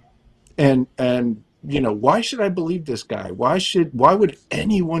 And you know, why should I believe this guy? Why would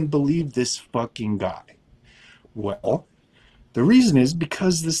anyone believe this fucking guy? Well, the reason is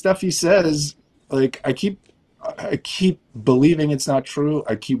because the stuff he says, like, I keep believing it's not true.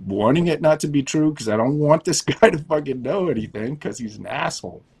 I keep wanting it not to be true because I don't want this guy to fucking know anything because he's an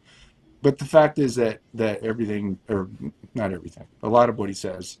asshole. But the fact is that everything, or not everything, a lot of what he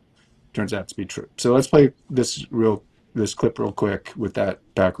says turns out to be true. So let's play this clip real quick with that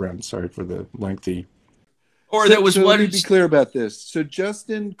background. Sorry for the lengthy. Or there was one. Let me be clear about this. So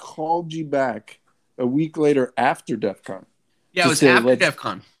Justin called you back a week later after DEF CON. Yeah, it was after DEF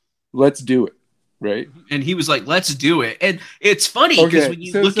CON. Let's do it, right? And he was like, let's do it. And it's funny because when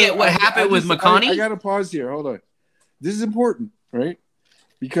you look at what happened with McConney. I got to pause here. Hold on. This is important, right?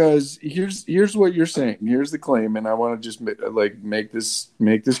 Because here's what you're saying. Here's the claim, and I want to just make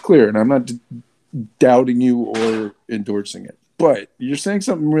this clear. And I'm not doubting you or endorsing it, but you're saying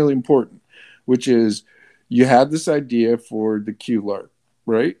something really important, which is you had this idea for the Q LARP,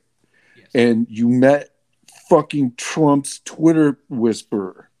 right? Yes. And you met fucking Trump's Twitter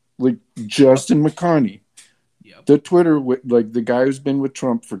whisperer, like Justin McConney. Yep. The Twitter, like the guy who's been with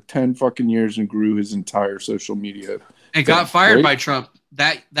Trump for 10 fucking years and grew his entire social media. And got fired by Trump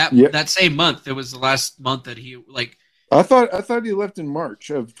that same month. It was the last month that he like. I thought he left in March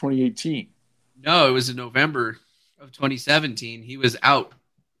of 2018. No, it was in November of 2017. He was out.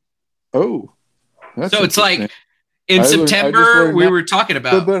 Oh, so it's like in September we were talking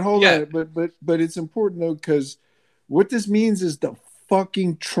about. But hold on, but it's important though, because what this means is the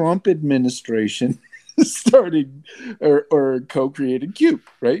fucking Trump administration started or co-created Q,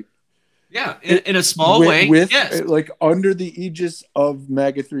 right? Yeah, in a small way, yes. Like under the aegis of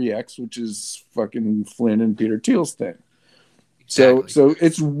MAGA 3X, which is fucking Flynn and Peter Thiel's thing. Exactly. So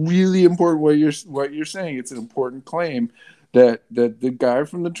it's really important what you're saying. It's an important claim that the guy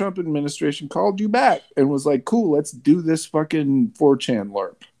from the Trump administration called you back and was like, cool, let's do this fucking 4chan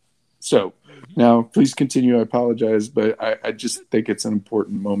LARP. So now please continue. I apologize, but I just think it's an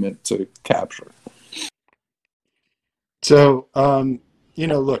important moment to capture. So,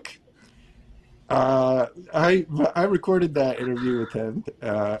 look, I recorded that interview with him,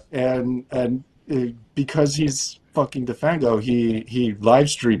 and because he's fucking DeFango, he live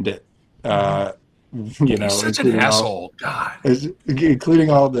streamed it. He's such an asshole. God, including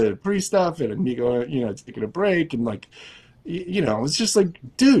all the pre stuff and me going, taking a break and like, it's just like,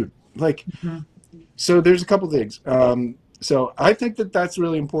 dude, like. Mm-hmm. So there's a couple things. So I think that that's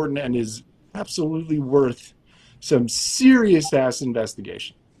really important and is absolutely worth some serious ass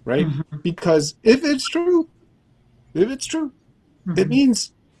investigation, right? Mm-hmm. Because if it's true, mm-hmm. it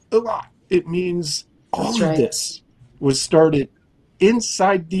means a lot. It means all of this was started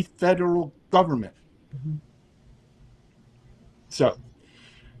inside the federal government. Mm-hmm. So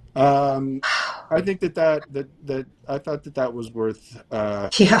I think that I thought that was worth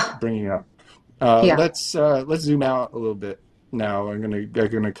bringing up. Let's zoom out a little bit now. I'm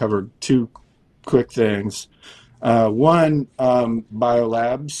gonna cover two quick things. One,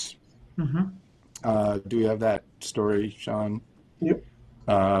 biolabs. Mm-hmm. Do we have that story, Sean? Yep.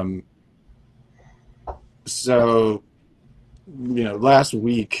 So, last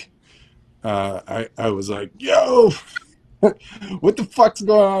week, I was like, yo, What the fuck's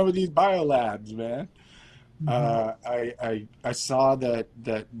going on with these biolabs, man? Mm-hmm. I saw that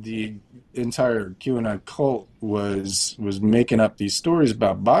the entire QAnon cult was making up these stories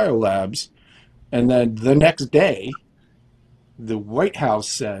about biolabs, and then the next day, the White House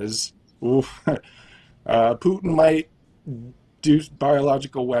says, "Oof, Putin might do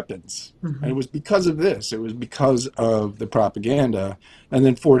biological weapons." Mm-hmm. And it was because of this. It was because of the propaganda. And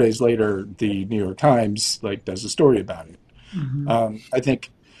then 4 days later, the New York Times does a story about it. Mm-hmm. I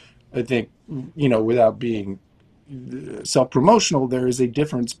think without being self-promotional, there is a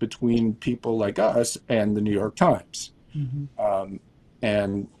difference between people like us and the New York Times, Mm-hmm.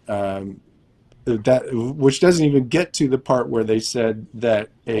 and that, which doesn't even get to the part where they said that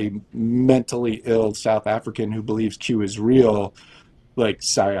a mentally ill South African who believes Q is real,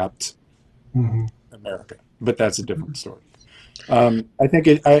 psyoped Mm-hmm. America. But that's a different story. I think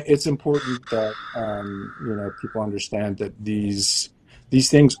it's important that people understand that these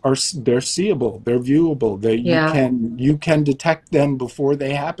things they're seeable, they're viewable, Yeah. you can detect them before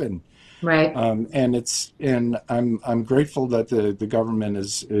they happen. Right. And I'm grateful that the government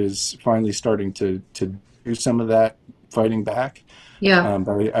is finally starting to do some of that fighting back. Yeah.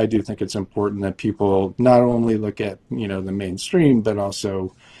 But I do think it's important that people not only look at the mainstream, but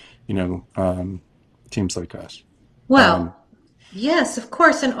also teams like us. Well, yes, of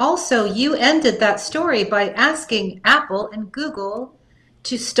course. And also, you ended that story by asking Apple and Google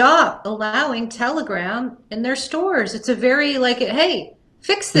to stop allowing Telegram in their stores. It's a very hey,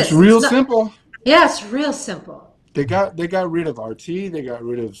 fix It's this. It's real not. simple. Yeah, it's real simple. They got rid of RT. They got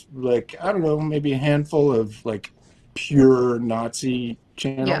rid of I don't know, maybe a handful of pure Nazi Yeah.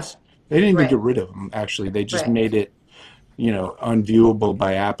 channels. They didn't even Right. get rid of them. Actually, they just Right. made it unviewable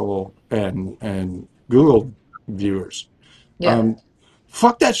by Apple and Google viewers. Yeah.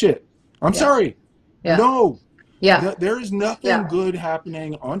 Fuck that shit. I'm Yeah. sorry. Yeah. No, Yeah. there is nothing Yeah. good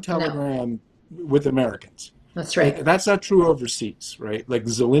happening on No, Telegram with Americans. that's right. That's not true overseas, right?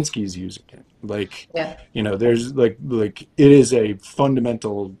 Zelensky's using it. Yeah. There's it is a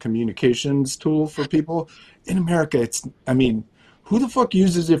fundamental communications tool for people. In America, who the fuck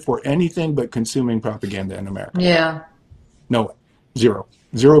uses it for anything but consuming propaganda in America? Yeah. No one.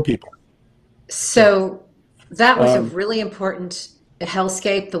 Zero people. So that was a Um, really important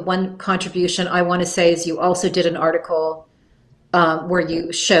hellscape. The one contribution I want to say is you also did an article where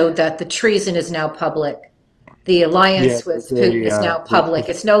you showed that the treason is now public. The yeah, alliance there's with Putin is now public.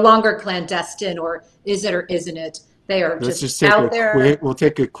 It's no longer clandestine, or is it or isn't it? They are let's just just out there. we'll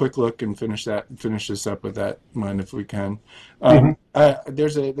take a quick look and finish this up with that one if we can. Mm-hmm.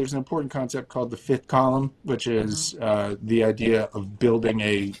 There's an important concept called the fifth column, which is the idea of building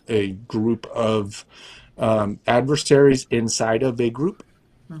a group of adversaries inside of a group,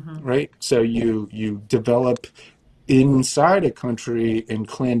 Mm-hmm. right? So you develop inside a country in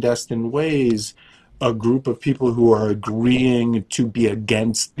clandestine ways a group of people who are agreeing to be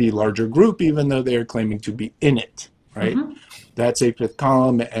against the larger group, even though they are claiming to be in it, right? Mm-hmm. That's a fifth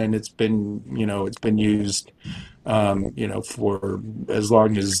column, and it's been used for as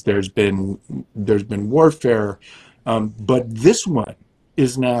long as there's been warfare. But this one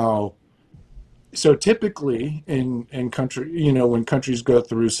is now. So typically in country, when countries go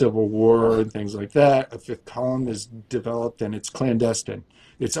through civil war and things like that, a fifth column is developed and it's clandestine.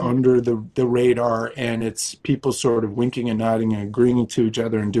 It's Yeah. under the radar, and it's people sort of winking and nodding and agreeing to each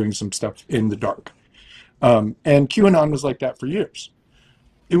other and doing some stuff in the dark. And QAnon was like that for years.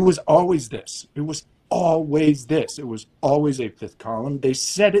 It was always this. It was always this. It was always a fifth column. They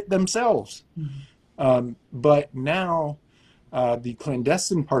said it themselves. But now the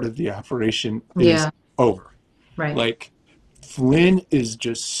clandestine part of the operation is Yeah. over. Right. Flynn is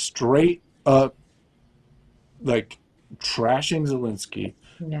just straight up trashing Zelensky,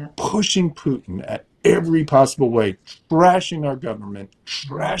 Yeah. pushing Putin at every possible way, trashing our government,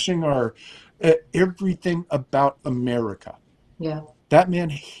 trashing our everything about America. Yeah. That man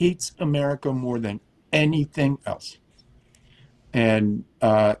hates America more than anything else. And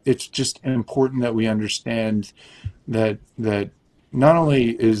it's just important that we understand that not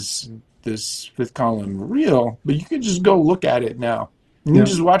only is this fifth column real, but you can just go look at it now. You can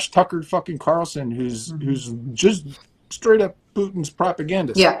just watch Tucker fucking Carlson, who's just straight up Putin's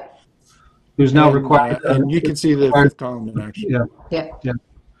propagandist. Yeah. Who's now required. And you can see the fifth column in action. Yeah. Yeah. Yeah.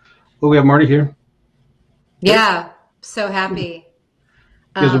 Well, we have Marty here. Yeah. So happy.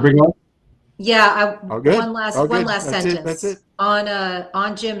 You guys will bring on? Yeah, good. one last That's sentence. That's it.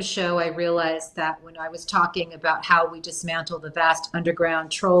 On Jim's show, I realized that when I was talking about how we dismantle the vast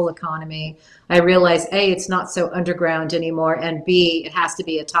underground troll economy, I realized A, it's not so underground anymore, and B, it has to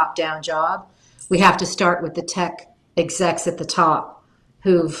be a top-down job. We have to start with the tech execs at the top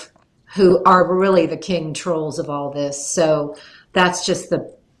who are really the king trolls of all this. So that's just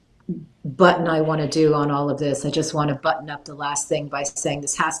the button I want to do on all of this. I just want to button up the last thing by saying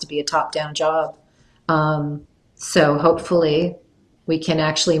this has to be a top-down job. So hopefully we can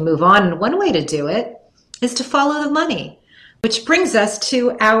actually move on. And one way to do it is to follow the money, which brings us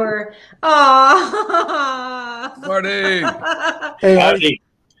to our Marty. Hey, Marty.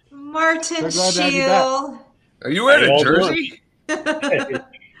 Martin So glad to have you back. Sheil. Are you wearing How a y'all jersey?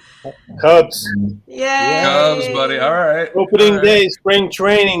 Cubs. Yay. Cubs, buddy. All right. Opening All right. day, spring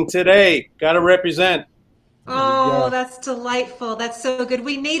training today. Got to represent. Oh, that's delightful. That's so good.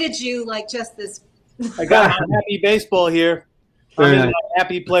 We needed you like just this. I got my happy baseball here. I'm in a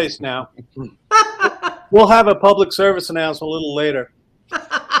happy place now. We'll have a public service announcement a little later.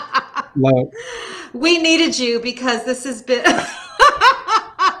 We needed you because this has been.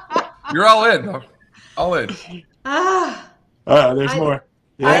 You're all in, though. All in. There's more.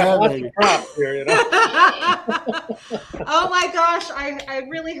 Yeah, baby. Props here, you know? Oh my gosh, I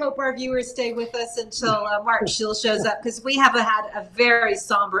really hope our viewers stay with us until Martin Sheil shows up, because we have had a very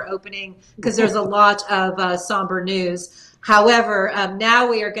somber opening because there's a lot of somber news. However, now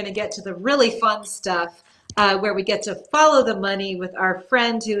we are going to get to the really fun stuff where we get to follow the money with our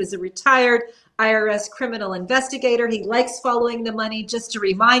friend who is a retired IRS criminal investigator. He likes following the money. Just to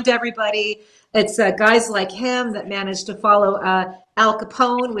remind everybody, it's guys like him that managed to follow Al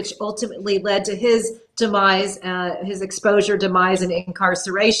Capone, which ultimately led to his demise, his exposure, demise, and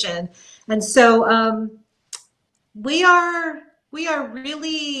incarceration. And so we are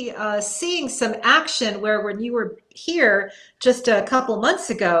really seeing some action where when you were here just a couple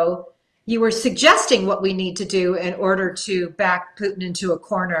months ago, you were suggesting what we need to do in order to back Putin into a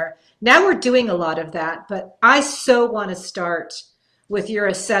corner. Now we're doing a lot of that, but I so want to start with your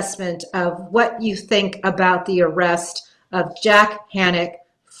assessment of what you think about the arrest of Jack Hannick,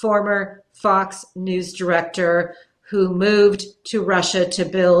 former Fox News director, who moved to Russia to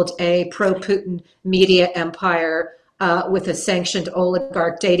build a pro-Putin media empire with a sanctioned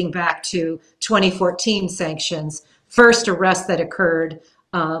oligarch dating back to 2014 sanctions. First arrest that occurred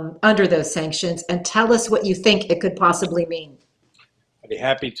under those sanctions. And tell us what you think it could possibly mean. I'd be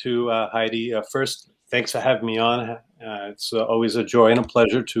happy to, Heidi. First, thanks for having me on. It's always a joy and a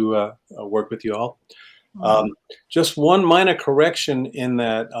pleasure to work with you all. Just one minor correction in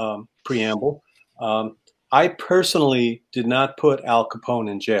that preamble. I personally did not put Al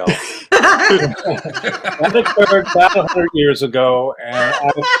Capone in jail. That occurred about 100 years ago, and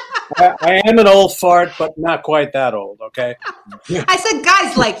I am an old fart, but not quite that old, okay? I said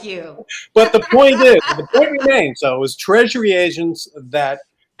guys like you. But the point remains, so it was Treasury agents that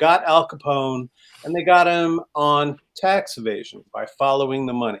got Al Capone, and they got him on tax evasion by following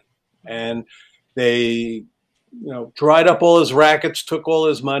the money. And they, dried up all his rackets, took all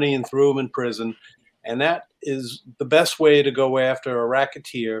his money, and threw him in prison. And that is the best way to go after a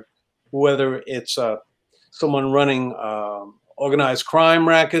racketeer, whether it's someone running organized crime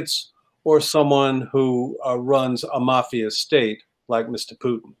rackets or someone who runs a mafia state like Mr.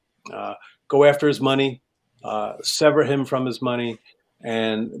 Putin. Go after his money, sever him from his money,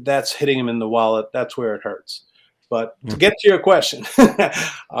 and that's hitting him in the wallet. That's where it hurts. But to get to your question, Jack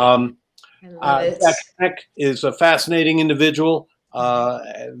Hannick is a fascinating individual.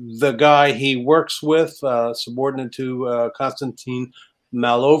 The guy he works with, subordinate to Konstantin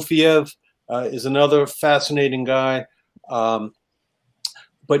Malofeev, is another fascinating guy.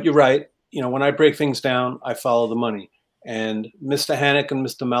 But you're right. When I break things down, I follow the money. And Mr. Hannick and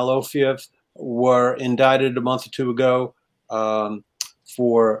Mr. Malofeev were indicted a month or two ago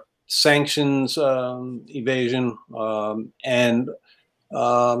for sanctions evasion. And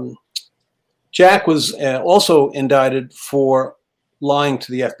Jack was also indicted for lying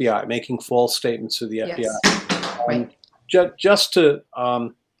to the FBI, making false statements to the FBI. Right. Just to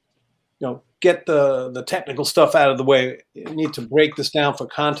get the technical stuff out of the way, you need to break this down for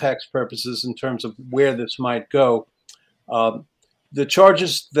context purposes in terms of where this might go. The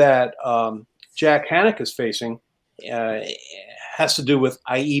charges that Jack Hannick is facing has to do with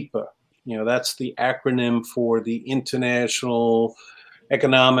IEPA. That's the acronym for the International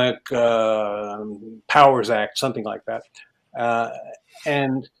Economic Powers Act, something like that.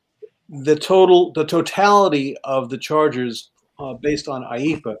 And the totality of the charges based on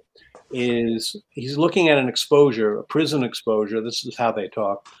IEPA is he's looking at an exposure, a prison exposure, this is how they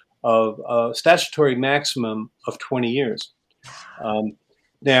talk, of a statutory maximum of 20 years.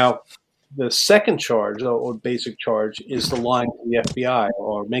 Now, the second charge, or basic charge, is the lying to the FBI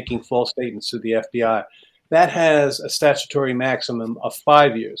or making false statements to the FBI. That has a statutory maximum of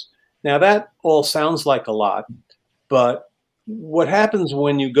 5 years. Now, that all sounds like a lot, But what happens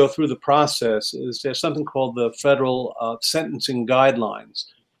when you go through the process is there's something called the federal sentencing guidelines,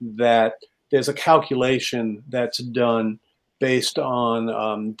 that there's a calculation that's done based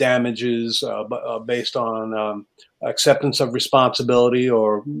on damages, based on acceptance of responsibility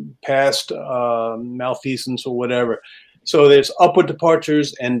or past malfeasance or whatever. So there's upward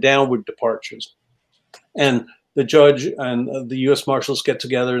departures and downward departures. And the judge and the U.S. Marshals get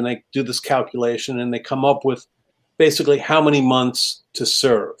together and they do this calculation and they come up with basically how many months to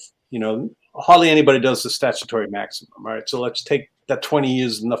serve. You know, hardly anybody does the statutory maximum. All right, so let's take that 20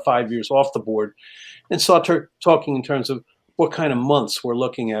 years and the 5 years off the board and start talking in terms of what kind of months we're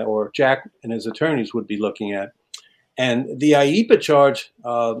looking at, or Jack and his attorneys would be looking at. And the IEPA charge,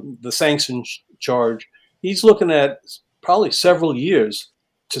 the sanction charge, he's looking at probably several years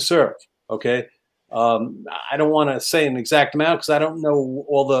to serve. Okay, I don't want to say an exact amount because I don't know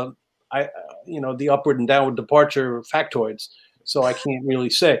all the, the upward and downward departure factoids, so I can't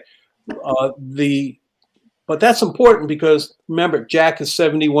really say. But that's important because remember, Jack is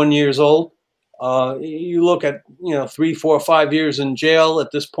 71 years old. You look at 3, 4, 5 years in jail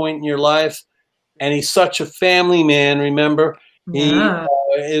at this point in your life, and he's such a family man. Remember, Yeah.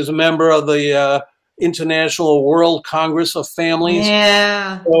 he is a member of the International World Congress of Families.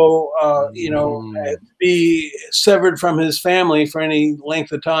 Yeah. So to be severed from his family for any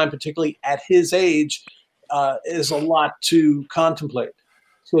length of time, particularly at his age, is a lot to contemplate.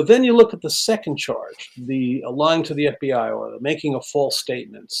 So then you look at the second charge, the lying to the FBI or the making of false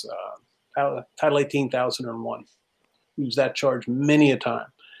statements, Title 18,001. Use that charge many a time.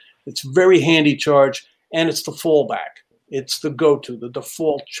 It's a very handy charge, and it's the fallback. It's the go-to, the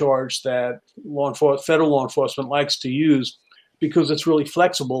default charge that federal law enforcement likes to use because it's really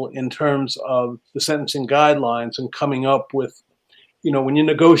flexible in terms of the sentencing guidelines and coming up with, when you're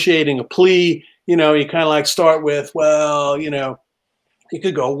negotiating a plea, you kind of like start with, well, you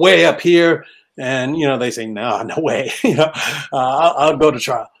could go way up here, and they say, no way, I'll go to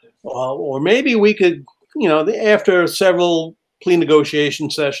trial, or maybe we could, after several plea negotiation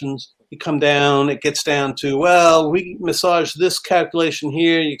sessions, you come down, it gets down to, well, we massage this calculation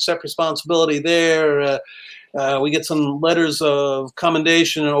here, you accept responsibility there, we get some letters of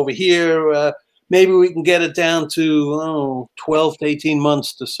commendation over here, maybe we can get it down to 12 to 18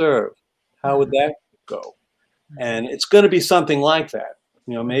 months to serve. How would that go? And it's going to be something like that.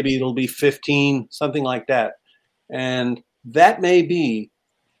 Maybe it'll be 15, something like that. And that may be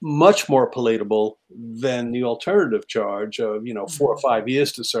much more palatable than the alternative charge of, 4 or 5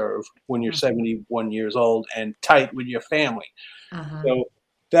 years to serve when you're 71 years old and tight with your family. So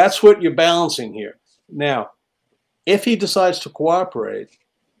that's what you're balancing here. Now, if he decides to cooperate,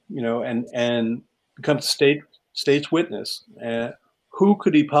 and becomes state's witness, who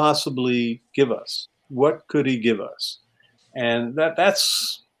could he possibly give us? What could he give us? And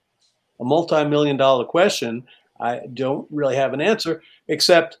that's a multi-million-dollar question. I don't really have an answer,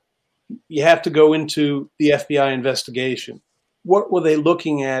 except you have to go into the FBI investigation. What were they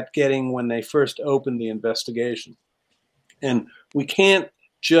looking at getting when they first opened the investigation? And we can't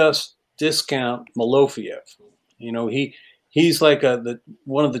just discount Malofiev. He's like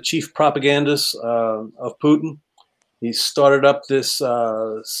one of the chief propagandists of Putin. He started up this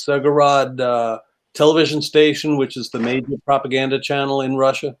Segorod television station, which is the major propaganda channel in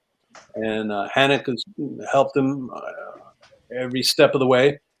Russia. And Hanek has helped him every step of the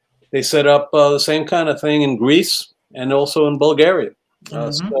way. They set up the same kind of thing in Greece and also in Bulgaria.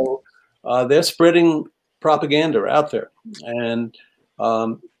 So they're spreading propaganda out there. And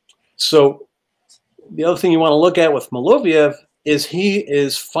so the other thing you want to look at with Malofiev is he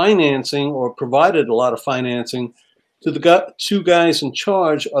is financing or provided a lot of financing to the two guys in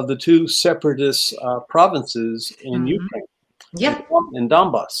charge of the two separatist provinces in Ukraine, in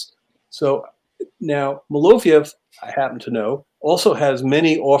Donbass. So now Malofiev, I happen to know, also has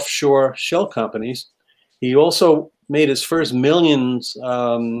many offshore shell companies. He also made his first millions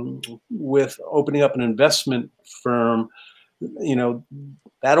with opening up an investment firm.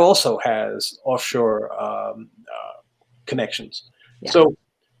 That also has offshore connections. Yeah. So,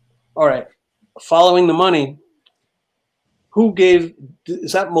 all right, following the money,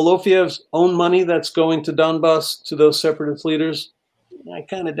 is that Malofiev's own money that's going to Donbass, to those separatist leaders? I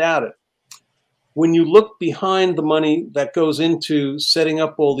kind of doubt it. When you look behind the money that goes into setting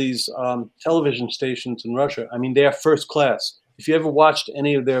up all these television stations in Russia, I mean, they are first class. If you ever watched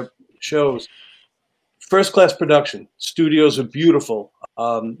any of their shows, first class production. Studios are beautiful.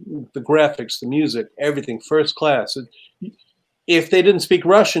 The graphics, the music, everything first class. If they didn't speak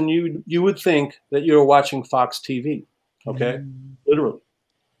Russian, you would think that you were watching Fox TV. Okay, literally.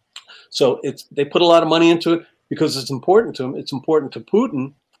 So they put a lot of money into it. because it's important to him. It's important to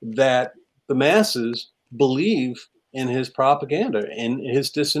Putin that the masses believe in his propaganda, in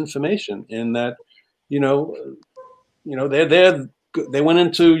his disinformation, in that, they went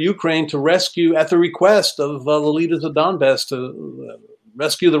into Ukraine to rescue, at the request of the leaders of Donbass, to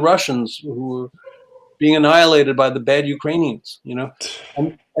rescue the Russians who were being annihilated by the bad Ukrainians,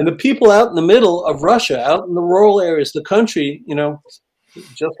 and the people out in the middle of Russia, out in the rural areas, the country,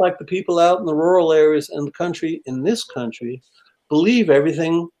 just like the people out in the rural areas and the country in this country, believe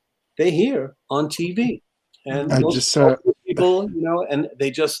everything they hear on TV. And those people, and they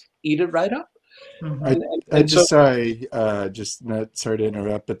just eat it right up. I just saw just not sorry to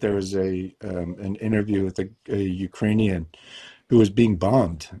interrupt, but there was an interview with a Ukrainian who was being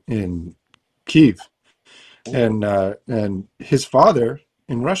bombed in Kyiv, and his father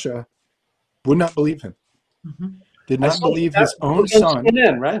in Russia would not believe him. Did not believe his own son.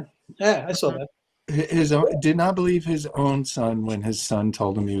 CNN, right? Yeah, I saw that. Did not believe his own son when his son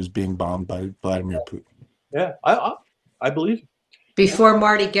told him he was being bombed by Vladimir Putin. Yeah, I believe it. Before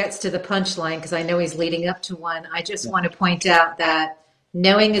Marty gets to the punchline, because I know he's leading up to one, I just want to point out that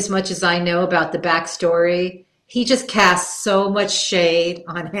knowing as much as I know about the backstory, he just casts so much shade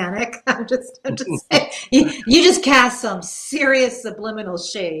on Hannock. I'm just saying, you just cast some serious subliminal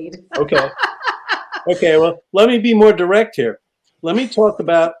shade. Okay, well, let me be more direct here. Let me talk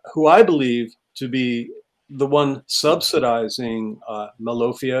about who I believe to be the one subsidizing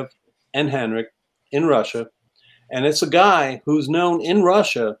Malofeev and Henrik in Russia. And it's a guy who's known in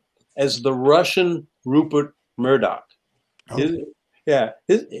Russia as the Russian Rupert Murdoch. He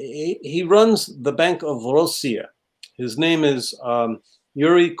runs the Bank of Russia. His name is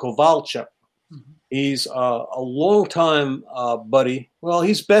Yuri Kovalchuk. He's a longtime buddy. Well,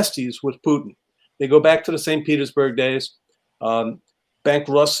 he's besties with Putin. They go back to the St. Petersburg days. Bank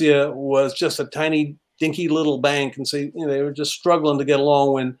Russia was just a tiny, dinky little bank, and so they were just struggling to get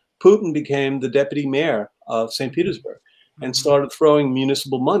along when Putin became the deputy mayor of St. Petersburg and started throwing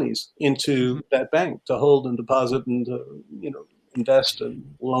municipal monies into that bank to hold and deposit and invest and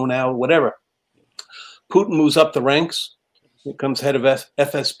loan out, whatever. Putin moves up the ranks, becomes head of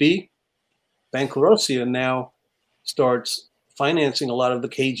FSB. Bank Russia now starts financing a lot of the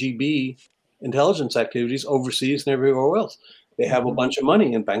KGB intelligence activities overseas and everywhere else. They have a bunch of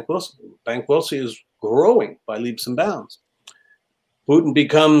money in Bank Russia. Bank Russia is growing by leaps and bounds. Putin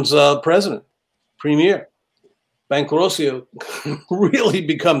becomes president, premier. Bank Russia really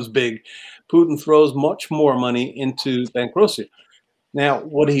becomes big. Putin throws much more money into Bank Russia. Now,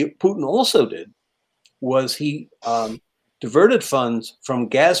 what Putin also did was he diverted funds from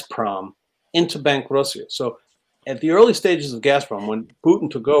Gazprom into Bank Russia. So at the early stages of Gazprom, when Putin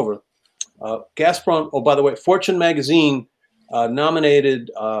took over, Gazprom, oh, by the way, Fortune magazine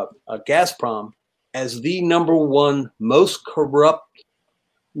nominated Gazprom as the #1 most corrupt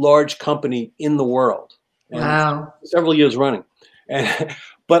large company in the world. And wow. Several years running.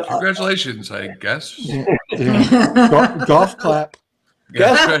 But congratulations, I guess. Golf clap.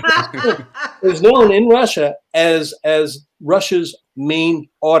 Gazprom is known in Russia as Russia's main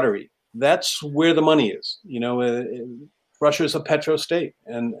artery. That's where the money is. Russia is a petro state,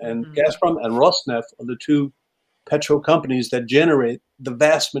 and Gazprom and Rosneft are the two petro companies that generate the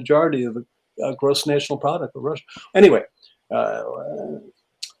vast majority of the gross national product of Russia. Anyway,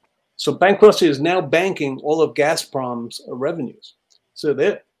 so Bank Russia is now banking all of Gazprom's revenues. So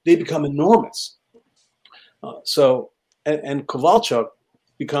they become enormous. And Kovalchuk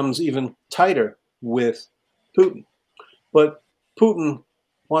becomes even tighter with Putin. But Putin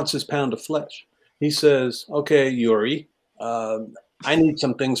wants his pound of flesh. He says, okay, Yuri, I need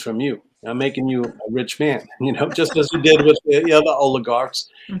some things from you. I'm making you a rich man, just as he did with the other oligarchs.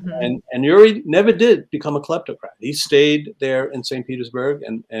 And Yuri never did become a kleptocrat. He stayed there in St. Petersburg,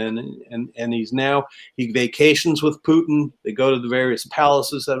 and he vacations with Putin. They go to the various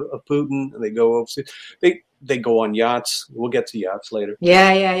palaces of Putin, and they go overseas. They go on yachts. We'll get to yachts later.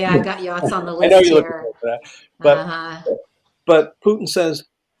 Yeah. I got yachts on the list I know you're looking here. for that. But Putin says,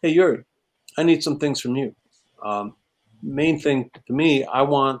 hey, Yuri, I need some things from you. Main thing to me, I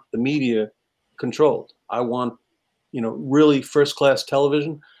want the media controlled. I want, really first-class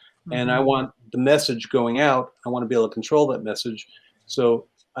television, and I want the message going out. I want to be able to control that message. So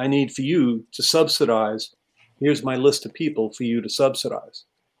I need for you to subsidize. Here's my list of people for you to subsidize.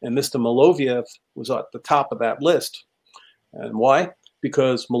 And Mr. Malofeev was at the top of that list. And why?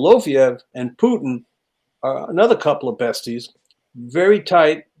 Because Malofeev and Putin are another couple of besties, very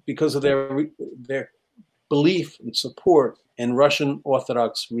tight because of their belief and support in Russian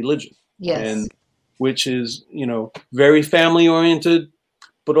Orthodox religion. Yes. And which is, very family oriented.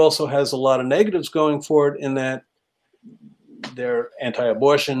 but also has a lot of negatives going for it in that they're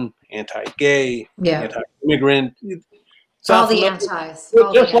anti-abortion, anti-gay, Yeah. anti-immigrant. All the antis.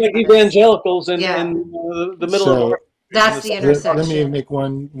 Just like evangelicals in the middle of our. That's the intersection. Let me make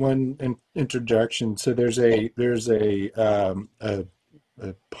one interjection. So there's a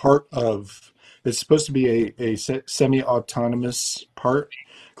part of, it's supposed to be a semi-autonomous part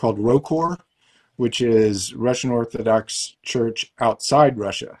called ROKOR, which is Russian Orthodox Church outside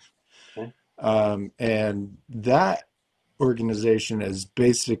Russia. Okay. And that organization is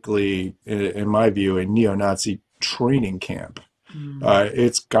basically, in my view, a neo-Nazi training camp.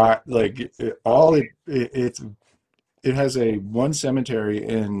 It's got like it has one cemetery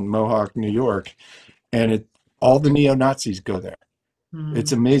in Mohawk, New York, and all the neo-Nazis go there.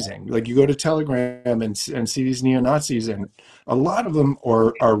 It's amazing. Like you go to Telegram and see these neo-Nazis, and a lot of them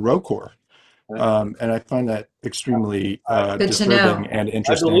are ROKOR. And I find that extremely disturbing and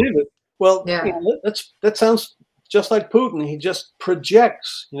interesting. I believe it. Well, that sounds just like Putin. He just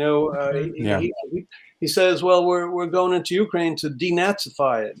projects. He says, "Well, we're going into Ukraine to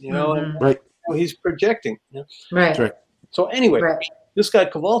denazify it." And, right. He's projecting. Right. Right. So anyway, this guy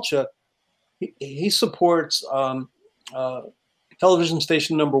Kowalczyk, he supports television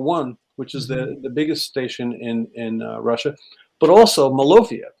station number 1, which is the biggest station in Russia, but also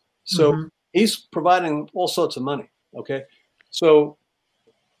Malofiev. So he's providing all sorts of money. Okay, so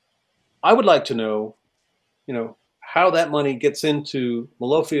I would like to know, how that money gets into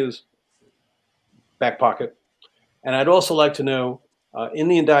Malofiev's back pocket, and I'd also like to know, in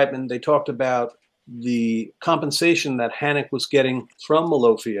the indictment they talked about the compensation that Hanek was getting from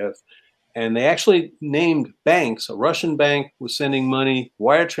Malofiev, and they actually named banks. A Russian bank was sending money,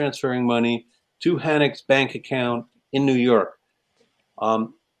 wire transferring money to Hanek's bank account in New York.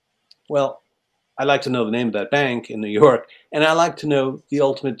 Well, I'd like to know the name of that bank in New York, and I'd like to know the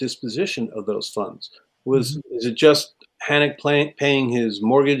ultimate disposition of those funds. Is it just Hanek paying his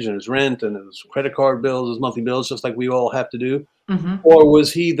mortgage and his rent and his credit card bills, his monthly bills, just like we all have to do? Or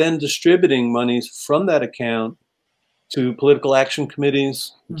was he then distributing monies from that account to political action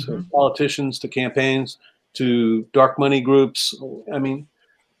committees, to politicians, to campaigns, to dark money groups? I mean,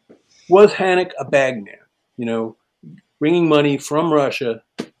 was Hanek a bagman, bringing money from Russia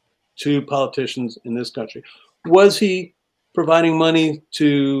to politicians in this country? Was he providing money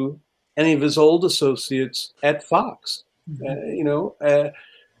to any of his old associates at Fox,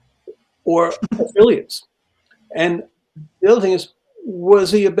 or affiliates? And the other thing is,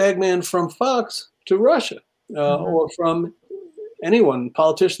 was he a bagman from Fox to Russia, or from anyone,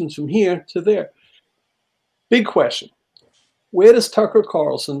 politicians from here to there? Big question. Where does Tucker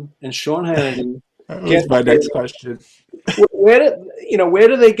Carlson and Sean Hannity That was my next question. Where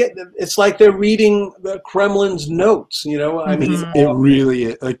do they get? It's like they're reading the Kremlin's notes. I mean, it really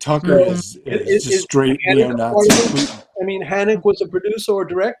is. Like Tucker is just straight neo-Nazi. I mean, Hanek was a producer or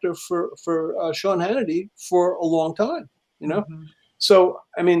director for Sean Hannity for a long time. So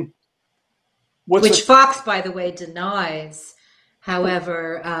I mean, which Fox, by the way, denies.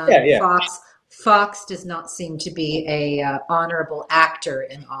 However, Fox does not seem to be a honorable actor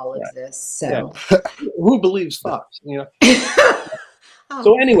in all of this. So, who believes Fox?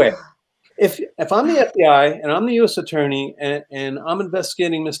 So anyway, if I'm the FBI and I'm the U.S. attorney and I'm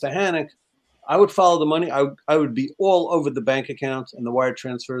investigating Mr. Hanek, I would follow the money. I would be all over the bank accounts and the wire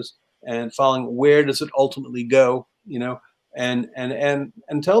transfers and following where does it ultimately go. And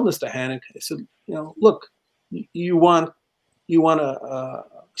tell Mr. Hanek, I said, look, you want a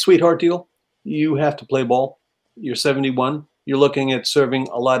sweetheart deal? You have to play ball. You're 71. You're looking at serving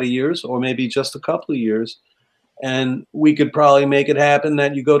a lot of years, or maybe just a couple of years. And we could probably make it happen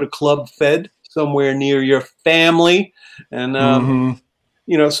that you go to Club Fed somewhere near your family. And,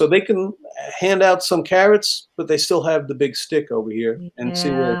 so they can hand out some carrots, but they still have the big stick over here and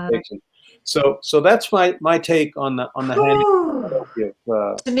see where it takes them. So that's my take on the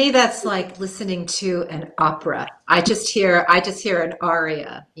to me, that's like listening to an opera. I just hear an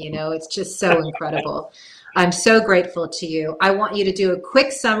aria. It's just so incredible. I'm so grateful to you. I want you to do a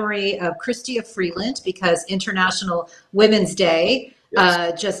quick summary of Chrystia Freeland, because International Women's Day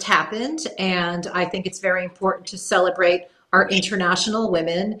just happened, and I think it's very important to celebrate our international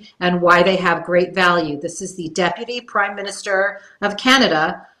women and why they have great value. This is the Deputy Prime Minister of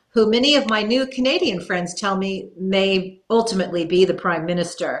Canada, who many of my new Canadian friends tell me may ultimately be the Prime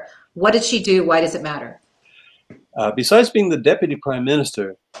Minister. What did she do? Why does it matter? Besides being the Deputy Prime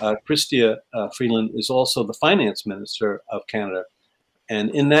Minister, Chrystia Freeland is also the Finance Minister of Canada. And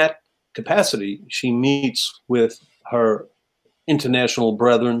in that capacity, she meets with her international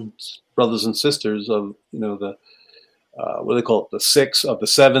brothers and sisters of, the what do they call it? The 6 of the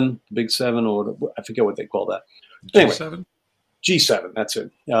 7, the big 7, or I forget what they call that. Anyway, G7. G7. That's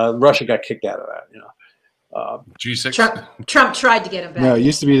it. Russia got kicked out of that. G6. Trump tried to get him back. No, it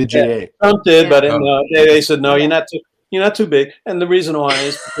used to be the G8. Yeah, Trump did, but they said no. You're not too big. And the reason why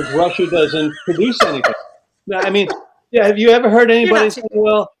is because Russia doesn't produce anything. I mean, have you ever heard anybody say,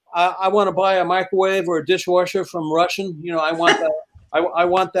 "Well, I want to buy a microwave or a dishwasher from Russian. I want that. I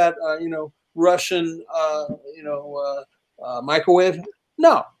want that. Russian. Microwave."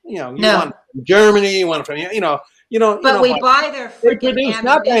 No. You want it from Germany. You want it from But we buy their freaking ammunition,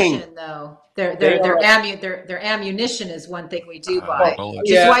 nothing. though. Their ammunition is one thing we do buy, which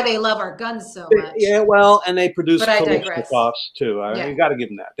is why they love our guns so much. Yeah, well, and they produce But I digress. Kalashnikovs too. You got to give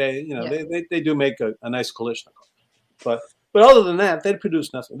them that. They do make a nice Kalashnikov. But other than that, they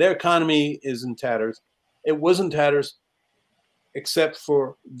produce nothing. Their economy is in tatters. It was in tatters, except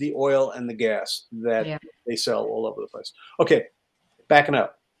for the oil and the gas that they sell all over the place. Okay, backing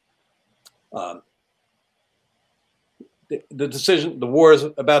up. The decision, the war is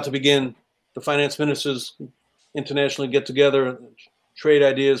about to begin. The finance ministers internationally get together, trade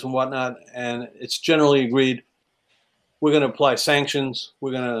ideas and whatnot, and it's generally agreed we're going to apply sanctions.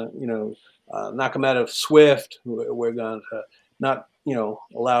 We're going to, knock them out of SWIFT. We're going to not,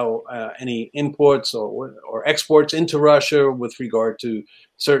 allow any imports or exports into Russia with regard to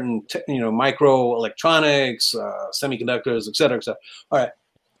certain, microelectronics, semiconductors, et cetera, et cetera. All right,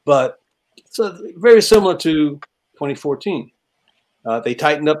 but it's very similar to 2014. They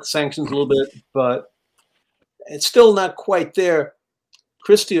tightened up the sanctions a little bit, but it's still not quite there.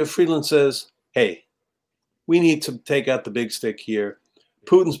 Chrystia Freeland says, hey, we need to take out the big stick here.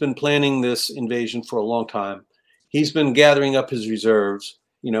 Putin's been planning this invasion for a long time. He's been gathering up his reserves.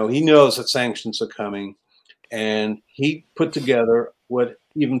 He knows that sanctions are coming. And he put together what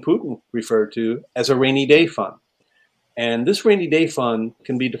even Putin referred to as a rainy day fund. And this rainy day fund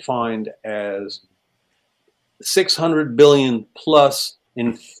can be defined as 600 billion plus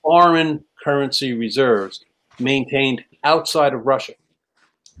in foreign currency reserves maintained outside of Russia.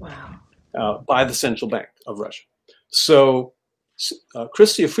 Wow. By the central bank of Russia. So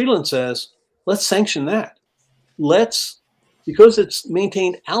Chrystia Freeland says, let's sanction that. Because it's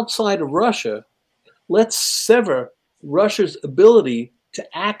maintained outside of Russia, let's sever Russia's ability to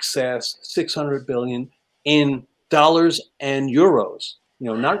access 600 billion in dollars and euros.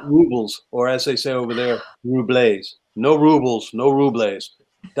 Not rubles, or as they say over there, rubles. No rubles, no rubles.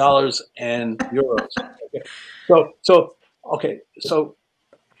 Dollars and euros. Okay. So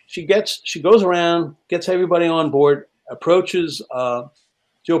she goes around, gets everybody on board, approaches Joe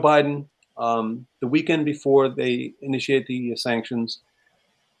Biden the weekend before they initiate the sanctions,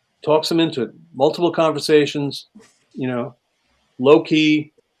 talks him into it. Multiple conversations, low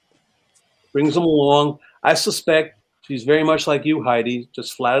key, brings them along. I suspect she's very much like you, Heidi,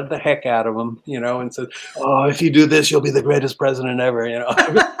 just flattered the heck out of him, and said, "Oh, if you do this, you'll be the greatest president ever," and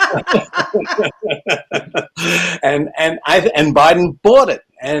Biden bought it.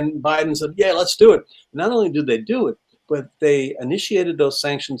 And Biden said, "Yeah, let's do it." Not only did they do it, but they initiated those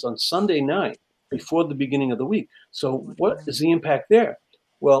sanctions on Sunday night before the beginning of the week. So what is the impact there?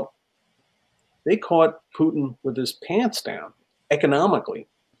 Well, they caught Putin with his pants down economically.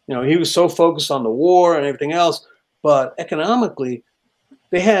 He was so focused on the war and everything else. But economically,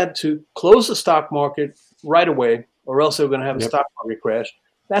 they had to close the stock market right away, or else they were going to have a stock market crash.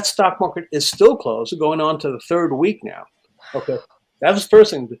 That stock market is still closed, going on to the third week now. Okay, that was the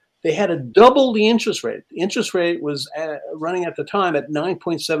first thing. They had to double the interest rate. The interest rate was running at the time at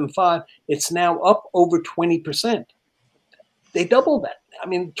 9.75. It's now up over 20%. They doubled that. I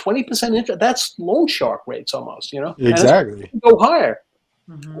mean, 20% interest, that's loan shark rates almost, Exactly. Go higher.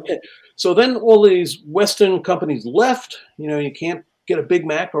 Mm-hmm. Okay. So then all these Western companies left. You can't get a Big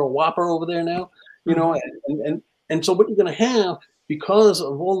Mac or a Whopper over there now. And so what you're going to have, because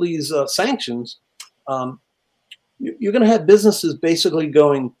of all these sanctions, you're going to have businesses basically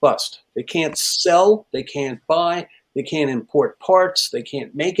going bust. They can't sell, they can't buy, they can't import parts, they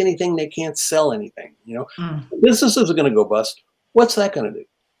can't make anything, they can't sell anything. Businesses are going to go bust. What's that going to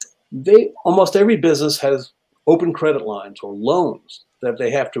do? Almost every business has open credit lines or loans that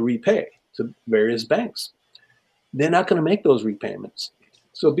they have to repay to various banks. They're not going to make those repayments.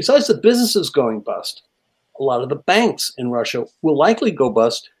 So besides the businesses going bust, a lot of the banks in Russia will likely go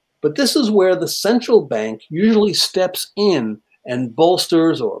bust, but this is where the central bank usually steps in and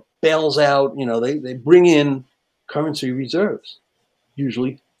bolsters or bails out. They bring in currency reserves,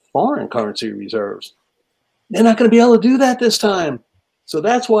 usually foreign currency reserves. They're not going to be able to do that this time. So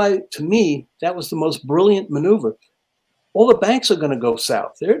that's why, to me, that was the most brilliant maneuver. All the banks are going to go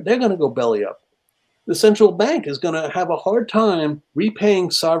south. They're going to go belly up. the central bank is going to have a hard time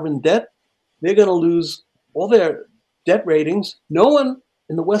repaying sovereign debt. They're going to lose all their debt ratings. No one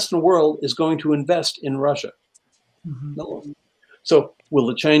in the Western world is going to invest in Russia. Mm-hmm. No one. So will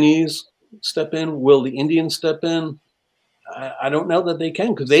the Chinese step in? Will the Indians step in? I don't know that they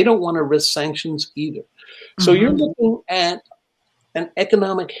can, because they don't want to risk sanctions either. So you're looking at an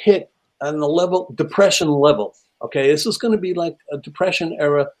economic hit on the level, depression level. Okay, this is going to be like a depression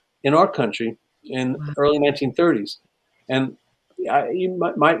era in our country in early 1930s. And you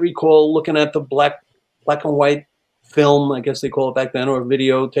might recall looking at the black and white film, I guess they call it back then, or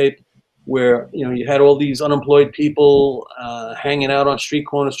videotape, where you had all these unemployed people hanging out on street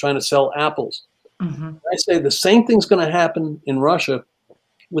corners trying to sell apples. Mm-hmm. I say the same thing's going to happen in Russia,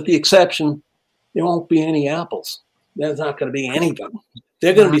 with the exception there won't be any apples. There's not going to be anything.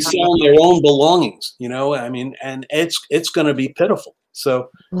 They're going to be selling their own belongings, and it's going to be pitiful. So,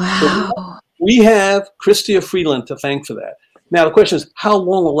 so we have Chrystia Freeland to thank for that. Now the question is, how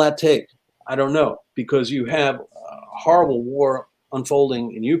long will that take? I don't know, because you have a horrible war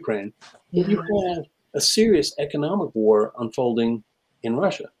unfolding in Ukraine. Yeah. You have a serious economic war unfolding in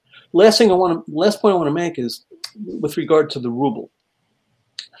Russia. Last point I want to make is with regard to the ruble.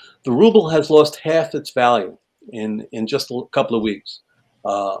 The ruble has lost half its value in just a couple of weeks.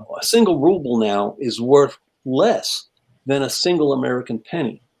 A single ruble now is worth less than a single American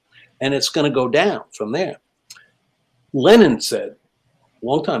penny, and it's going to go down from there. Lenin said, a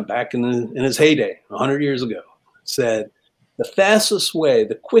long time back in his heyday, 100 years ago, said, the fastest way,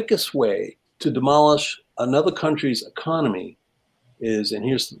 the quickest way to demolish another country's economy is, and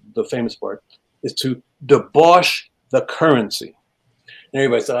here's the famous part, is to debauch the currency. And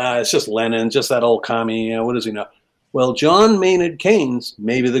everybody said, it's just Lenin, just that old commie, what does he know? Well, John Maynard Keynes,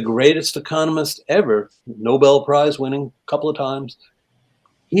 maybe the greatest economist ever, Nobel Prize winning a couple of times,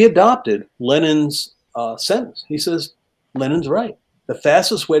 he adopted Lenin's sentence. He says, Lenin's right. The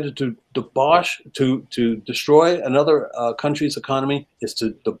fastest way to debauch, to destroy another country's economy is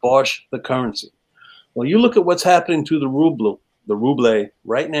to debauch the currency. Well, you look at what's happening to the ruble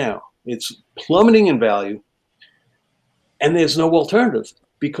right now. It's plummeting in value, and there's no alternative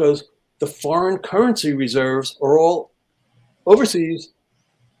because the foreign currency reserves are all overseas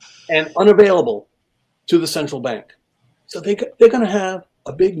and unavailable to the central bank. So they're going to have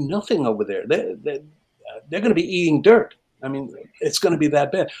a big nothing over there. They're going to be eating dirt. I mean, it's going to be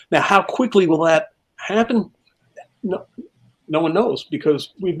that bad. Now, how quickly will that happen? No one knows,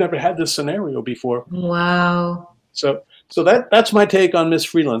 because we've never had this scenario before. Wow. So that's my take on Miss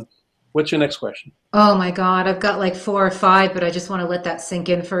Freeland. What's your next question? Oh my God, I've got like 4 or 5, but I just want to let that sink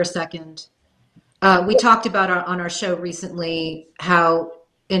in for a second. We talked about on our show recently how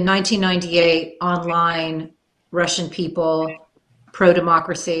in 1998 online Russian people,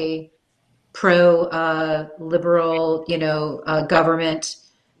 pro-democracy, pro-liberal, government,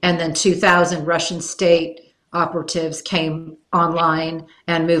 and then 2000 Russian state operatives came online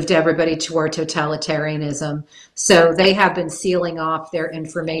and moved everybody toward totalitarianism. So they have been sealing off their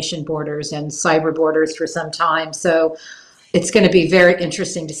information borders and cyber borders for some time. So it's going to be very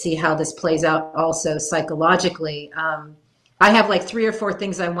interesting to see how this plays out also psychologically. I have like 3 or 4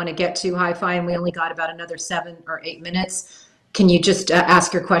 things I want to get to, Hi-Fi, and we only got about another 7 or 8 minutes. Can you just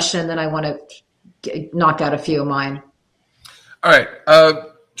ask your question? Then I want to knock out a few of mine. All right.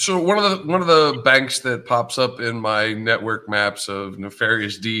 So one of the banks that pops up in my network maps of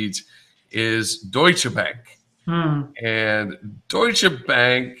nefarious deeds is Deutsche Bank. And Deutsche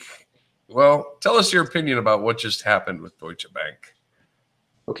Bank, well, tell us your opinion about what just happened with Deutsche Bank.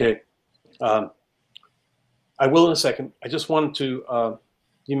 Okay. I will in a second. I just wanted to,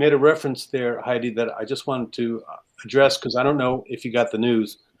 you made a reference there, Heidi, that I just wanted to address, because I don't know if you got the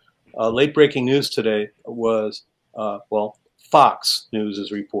news. Late breaking news today was, Fox News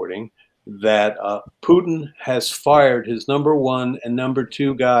is reporting that Putin has fired his number 1 and number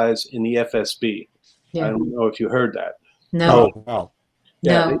 2 guys in the FSB. Yeah. I don't know if you heard that. No. Oh, wow.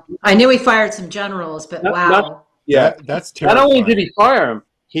 Yeah, no. I knew he fired some generals, but wow. That's terrible. Not only did he fire him,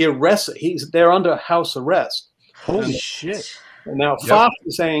 he arrested. They're under house arrest. Holy shit. And now Fox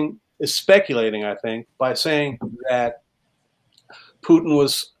is speculating, I think, by saying that Putin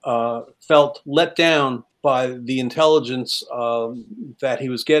was felt let down by the intelligence that he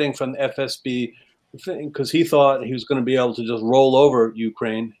was getting from the FSB, because he thought he was going to be able to just roll over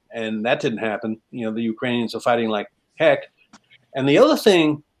Ukraine, and that didn't happen. The Ukrainians are fighting like heck. And the other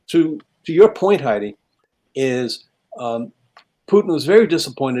thing, to your point, Heidi, is Putin was very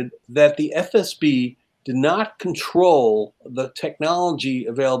disappointed that the FSB did not control the technology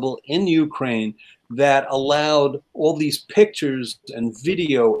available in Ukraine that allowed all these pictures and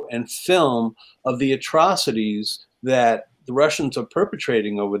video and film of the atrocities that the Russians are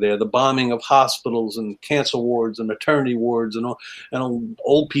perpetrating over there, the bombing of hospitals and cancer wards and maternity wards and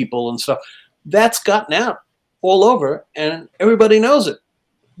old people and stuff. That's gotten out all over, and everybody knows it.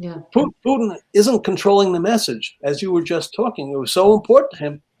 Yeah. Putin isn't controlling the message, as you were just talking. It was so important to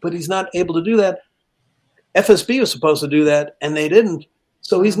him, but he's not able to do that. FSB was supposed to do that, and they didn't.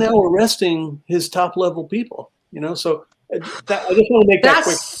 So he's now arresting his top-level people. So I just want to make that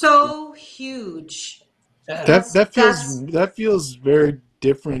quick. That's so huge. That feels very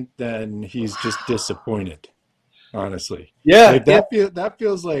different than he's just disappointed. Honestly, that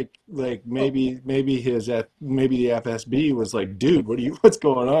feels like maybe the FSB was like, dude, what's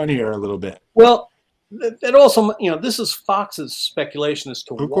going on here a little bit. Well, that also, this is Fox's speculation as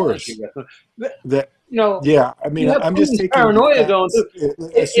to of why. Course. Yeah, I mean, I'm just taking paranoia going.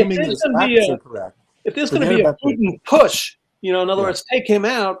 Assuming those facts are correct. If there's going to be a Putin push, in other words, take him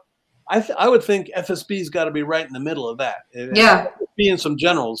out. I would think FSB's got to be right in the middle of that. Yeah. FSB and some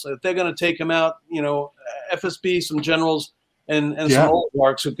generals. If they're going to take him out, FSB, some generals, and some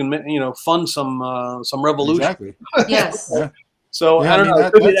oligarchs who can, fund some revolution. Exactly. Yes. Yeah. So I don't know.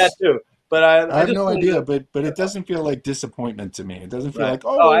 It could be that too. But I have no idea. But it doesn't feel like disappointment to me. It doesn't feel like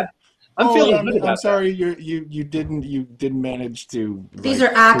I'm sorry you didn't manage to. These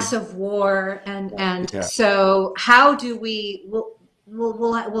are acts of war, and so how do we?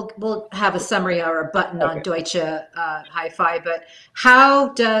 We'll have a summary or a button on Deutsche Hi-Fi, but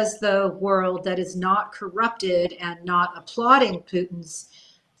how does the world that is not corrupted and not applauding Putin's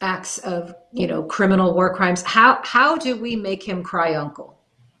acts of criminal war crimes, how do we make him cry uncle?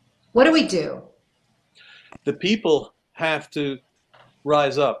 What do we do? The people have to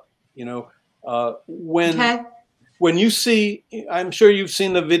rise up. When you see, I'm sure you've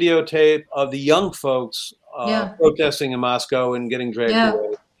seen the videotape of the young folks protesting in Moscow and getting dragged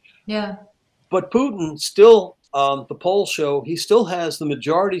away. Yeah. But Putin still, the polls show, he still has the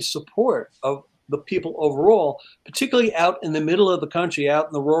majority support of the people overall, particularly out in the middle of the country, out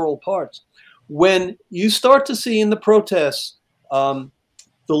in the rural parts. When you start to see in the protests, the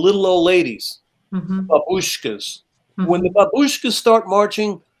little old ladies, babushkas, when the babushkas start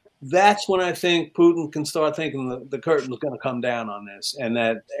marching, that's when I think Putin can start thinking the curtain's going to come down on this, and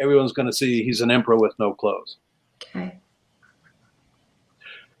that everyone's going to see he's an emperor with no clothes. Okay.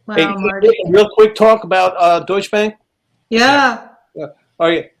 Well, hey, Marty. Real quick talk about Deutsche Bank. Yeah.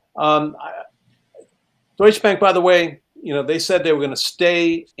 Okay. Deutsche Bank, by the way, they said they were going to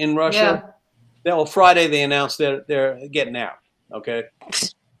stay in Russia. Yeah. Well, Friday they announced they're getting out. Okay.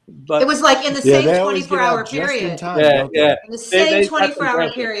 But it was like in the same 24-hour period. In the same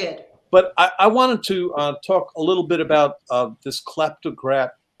 24-hour period. But I wanted to talk a little bit about this kleptocrat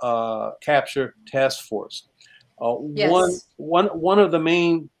capture task force. Yes. One of the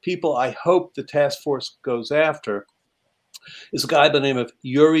main people I hope the task force goes after is a guy by the name of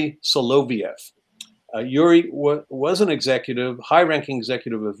Yuri Soloviev. Yuri was an executive, high-ranking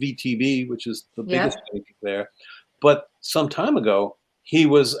executive of VTB, which is the biggest bank there. But some time ago, he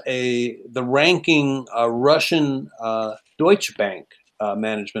was the ranking Russian Deutsche Bank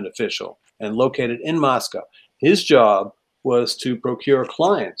management official and located in Moscow. His job was to procure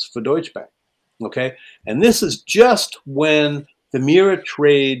clients for Deutsche Bank. Okay, and this is just when the mirror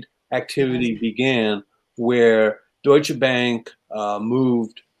trade activity began, where Deutsche Bank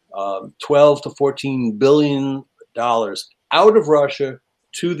moved 12 to 14 billion dollars out of Russia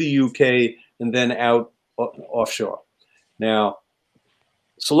to the UK and then out offshore. Now,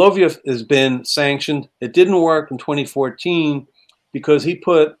 Soloviev has been sanctioned. It didn't work in 2014 because he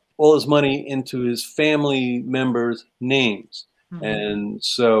put all his money into his family members' names. Mm-hmm. And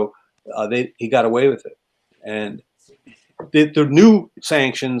so he got away with it. And the new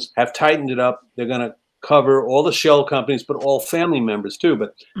sanctions have tightened it up. They're going to cover all the shell companies, but all family members too.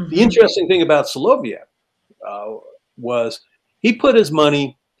 But the interesting thing about Soloviev was he put his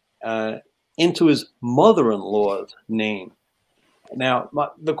money into his mother-in-law's name. Now,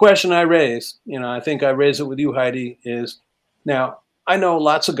 the question I raise, I think I raised it with you, Heidi, is now I know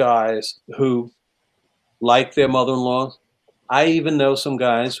lots of guys who like their mother-in-laws. I even know some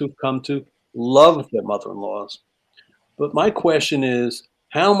guys who've come to love their mother-in-laws. But my question is,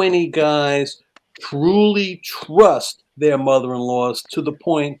 how many guys truly trust their mother-in-laws to the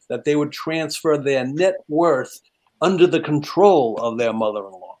point that they would transfer their net worth under the control of their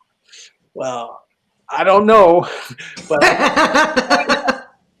mother-in-law? Well, I don't know, but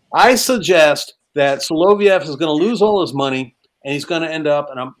I suggest that Soloviev is going to lose all his money, and he's going to end up,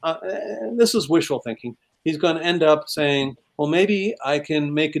 and this is wishful thinking, he's going to end up saying, well, maybe I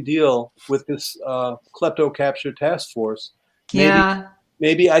can make a deal with this klepto capture task force.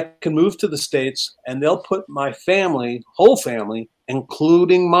 Maybe I can move to the States and they'll put my family, whole family,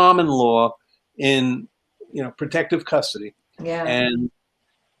 including mom-in-law, in protective custody. Yeah. And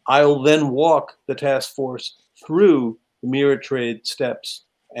I'll then walk the task force through the mirror trade steps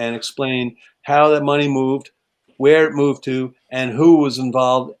and explain how that money moved, where it moved to, and who was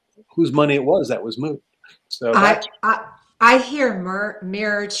involved, whose money it was that was moved. So I hear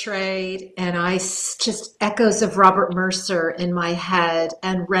mirror trade, and just echoes of Robert Mercer in my head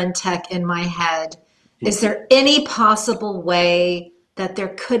and Rentec in my head. Is there any possible way that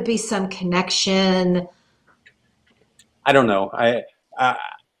there could be some connection? I don't know.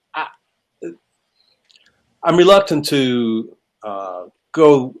 I'm reluctant to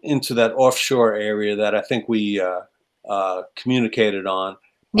go into that offshore area that I think we communicated on.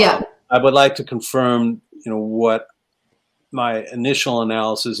 Yeah. I would like to confirm, what my initial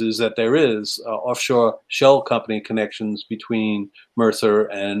analysis is, that there is offshore shell company connections between Mercer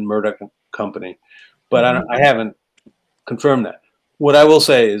and Murdoch Company, but I haven't confirmed that. What I will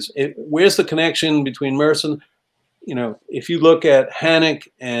say is, where's the connection between Mercer? If you look at Hanek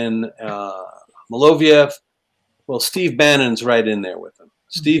and Maloviev, well, Steve Bannon's right in there with them.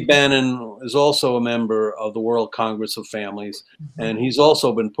 Steve Bannon is also a member of the World Congress of Families, and he's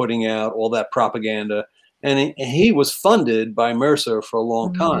also been putting out all that propaganda. And he was funded by Mercer for a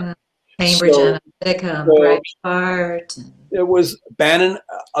long time. Cambridge Analytica, Breitbart. It was Bannon,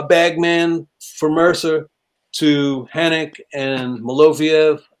 a bagman for Mercer, to Hanek and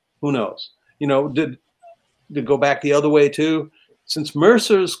Maloviev. Who knows? Did go back the other way too. Since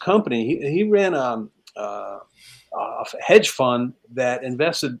Mercer's company, he ran a hedge fund that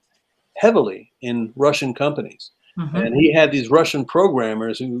invested heavily in Russian companies. And he had these Russian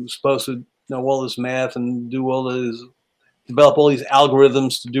programmers who were supposed to know all this math and develop all these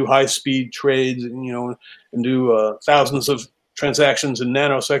algorithms to do high-speed trades, and do thousands of transactions in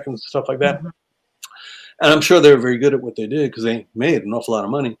nanoseconds and stuff like that. And I'm sure they were very good at what they did because they made an awful lot of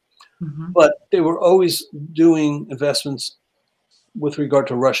money. But they were always doing investments with regard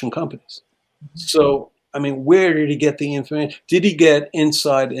to Russian companies. So, where did he get the information? Did he get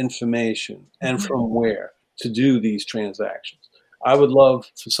inside information, and from where, to do these transactions? I would love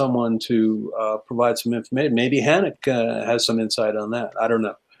for someone to provide some information. Maybe Hanek has some insight on that. I don't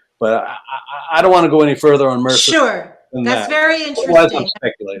know. But I don't want to go any further on Mercer. Sure. That's very interesting.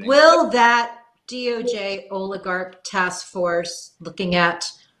 Will that DOJ oligarch task force looking at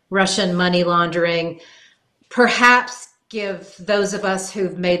Russian money laundering perhaps give those of us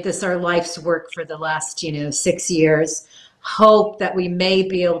who've made this our life's work for the last 6 years hope that we may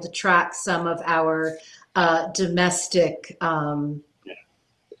be able to track some of our domestic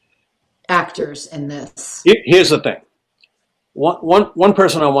actors in this? Here's the thing. One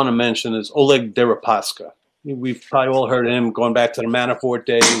person I want to mention is Oleg Deripaska. We've probably all heard of him going back to the Manafort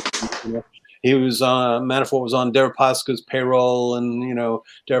days. He was Manafort was on Deripaska's payroll, and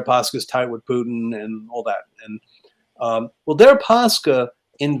Deripaska's tight with Putin and all that. And well, Deripaska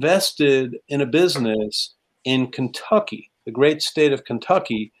invested in a business in Kentucky, the great state of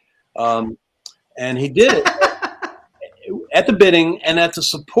Kentucky, and he did it at the bidding and at the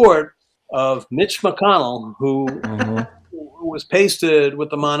support of Mitch McConnell, who was pasted with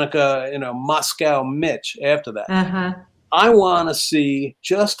the moniker, Moscow Mitch after that. I want to see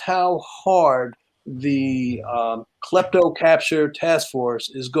just how hard the klepto capture task force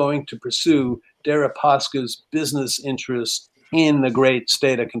is going to pursue Deripaska's business interests in the great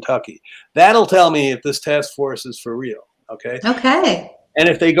state of Kentucky. That'll tell me if this task force is for real. Okay. And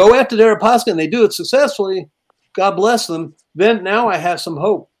if they go after Deripaska and they do it successfully, God bless them. Then now I have some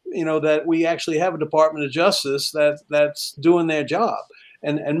hope, that we actually have a Department of Justice that's doing their job,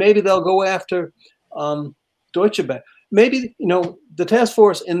 and maybe they'll go after Deutsche Bank. Maybe, the task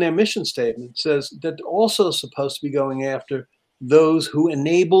force in their mission statement says that they're also supposed to be going after those who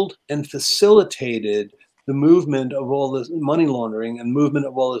enabled and facilitated the movement of all this money laundering and movement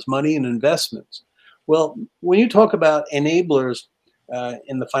of all this money and investments. Well, when you talk about enablers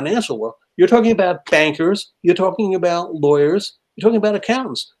in the financial world, you're talking about bankers, you're talking about lawyers, you're talking about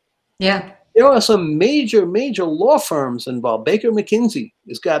accountants. Yeah. There are some major law firms involved. Baker McKinsey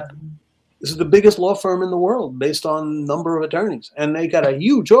this is the biggest law firm in the world based on number of attorneys. And they got a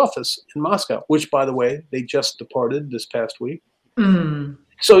huge office in Moscow, which, by the way, they just departed this past week.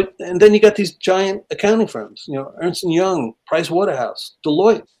 So, and then you got these giant accounting firms, Ernst & Young, Price Waterhouse,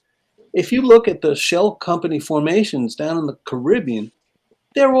 Deloitte. If you look at the shell company formations down in the Caribbean,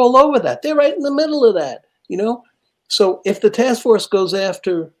 they're all over that. They're right in the middle of that, So if the task force goes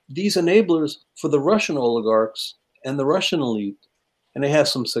after these enablers for the Russian oligarchs and the Russian elite, and they have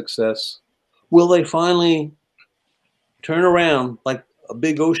some success, will they finally turn around like a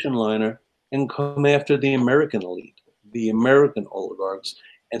big ocean liner and come after the American elite, the American oligarchs,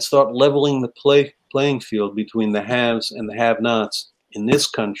 and start leveling the playing field between the haves and the have-nots in this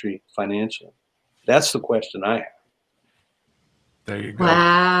country financially? That's the question I have. There you go.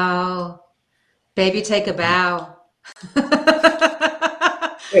 Wow. Baby, take a bow.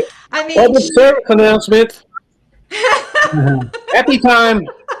 I mean, public service announcement. Happy time.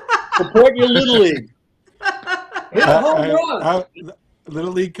 Support your Little League. Hit a home run.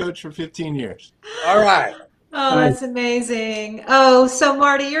 Little League coach for 15 years. All right. Oh, that's amazing. Oh, so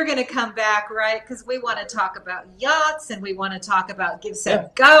Marty, you're going to come back, right? Because we want to talk about yachts and we want to talk about Give,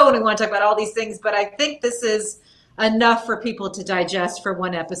 Set, Go, and we want to talk about all these things. But I think this is enough for people to digest for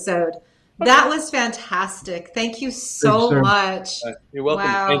one episode. That was fantastic. Thank you so much. You're welcome.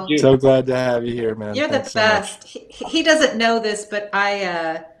 Wow. Thank you. So glad to have you here, man. You're Thanks the best. He doesn't know this, but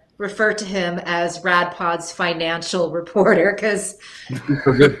I refer to him as RadPod's financial reporter because,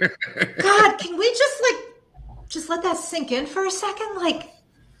 God, can we just let that sink in for a second? Like,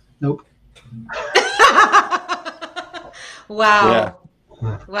 nope. Wow.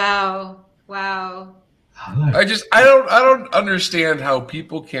 Yeah. Wow. I don't understand how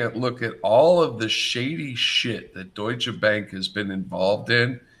people can't look at all of the shady shit that Deutsche Bank has been involved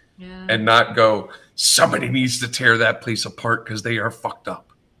in and not go, somebody needs to tear that place apart because they are fucked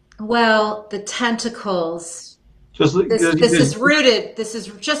up. Well, the tentacles. This is rooted. This is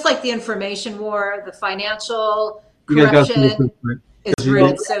just like the information war, the financial corruption is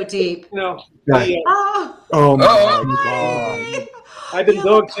rooted so deep. Oh my God. I've been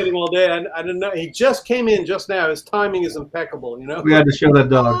dog sitting all day. I didn't know. He just came in just now. His timing is impeccable, you know? We had to show that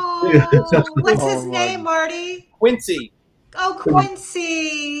dog. What's his name, Marty? Quincy. Oh,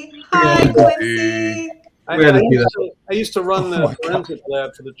 Quincy. Hi, Quincy. I used to run the forensic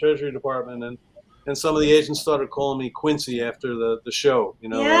lab for the Treasury Department, and some of the agents started calling me Quincy after the show, you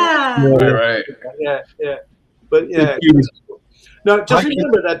know? Yeah. Right. Yeah. But yeah. No, just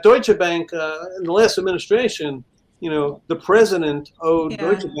remember that Deutsche Bank, in the last administration, you know, the president owed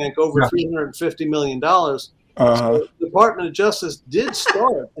Deutsche Bank over $350 million. So the Department of Justice did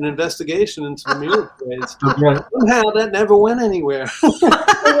start an investigation into the mirror trades. Somehow that never went anywhere.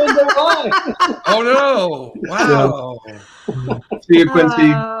 I wonder why. Oh, no. Wow. See you,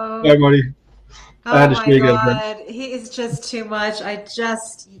 Quincy. Bye, Marty. Oh my God, he is just too much.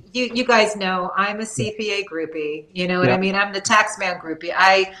 You guys know I'm a CPA groupie. You know what I mean? I'm the taxman groupie.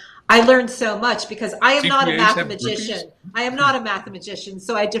 I learned so much because I am not a mathematician. I am not a mathematician,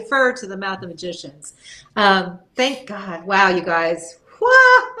 so I defer to the mathematicians. Thank God. Wow, you guys.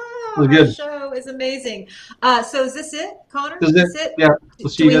 Wow, our show is amazing. So is this it, Connor? Is this it? Yeah. We'll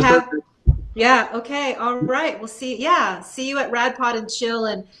see you guys. Yeah. Okay. All right. We'll see. Yeah. See you at RadPod and Sheil.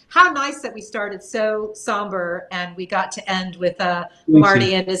 And how nice that we started so somber and we got to end with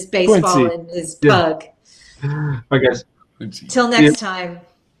Marty and his baseball and his pug. I guess. Till next time.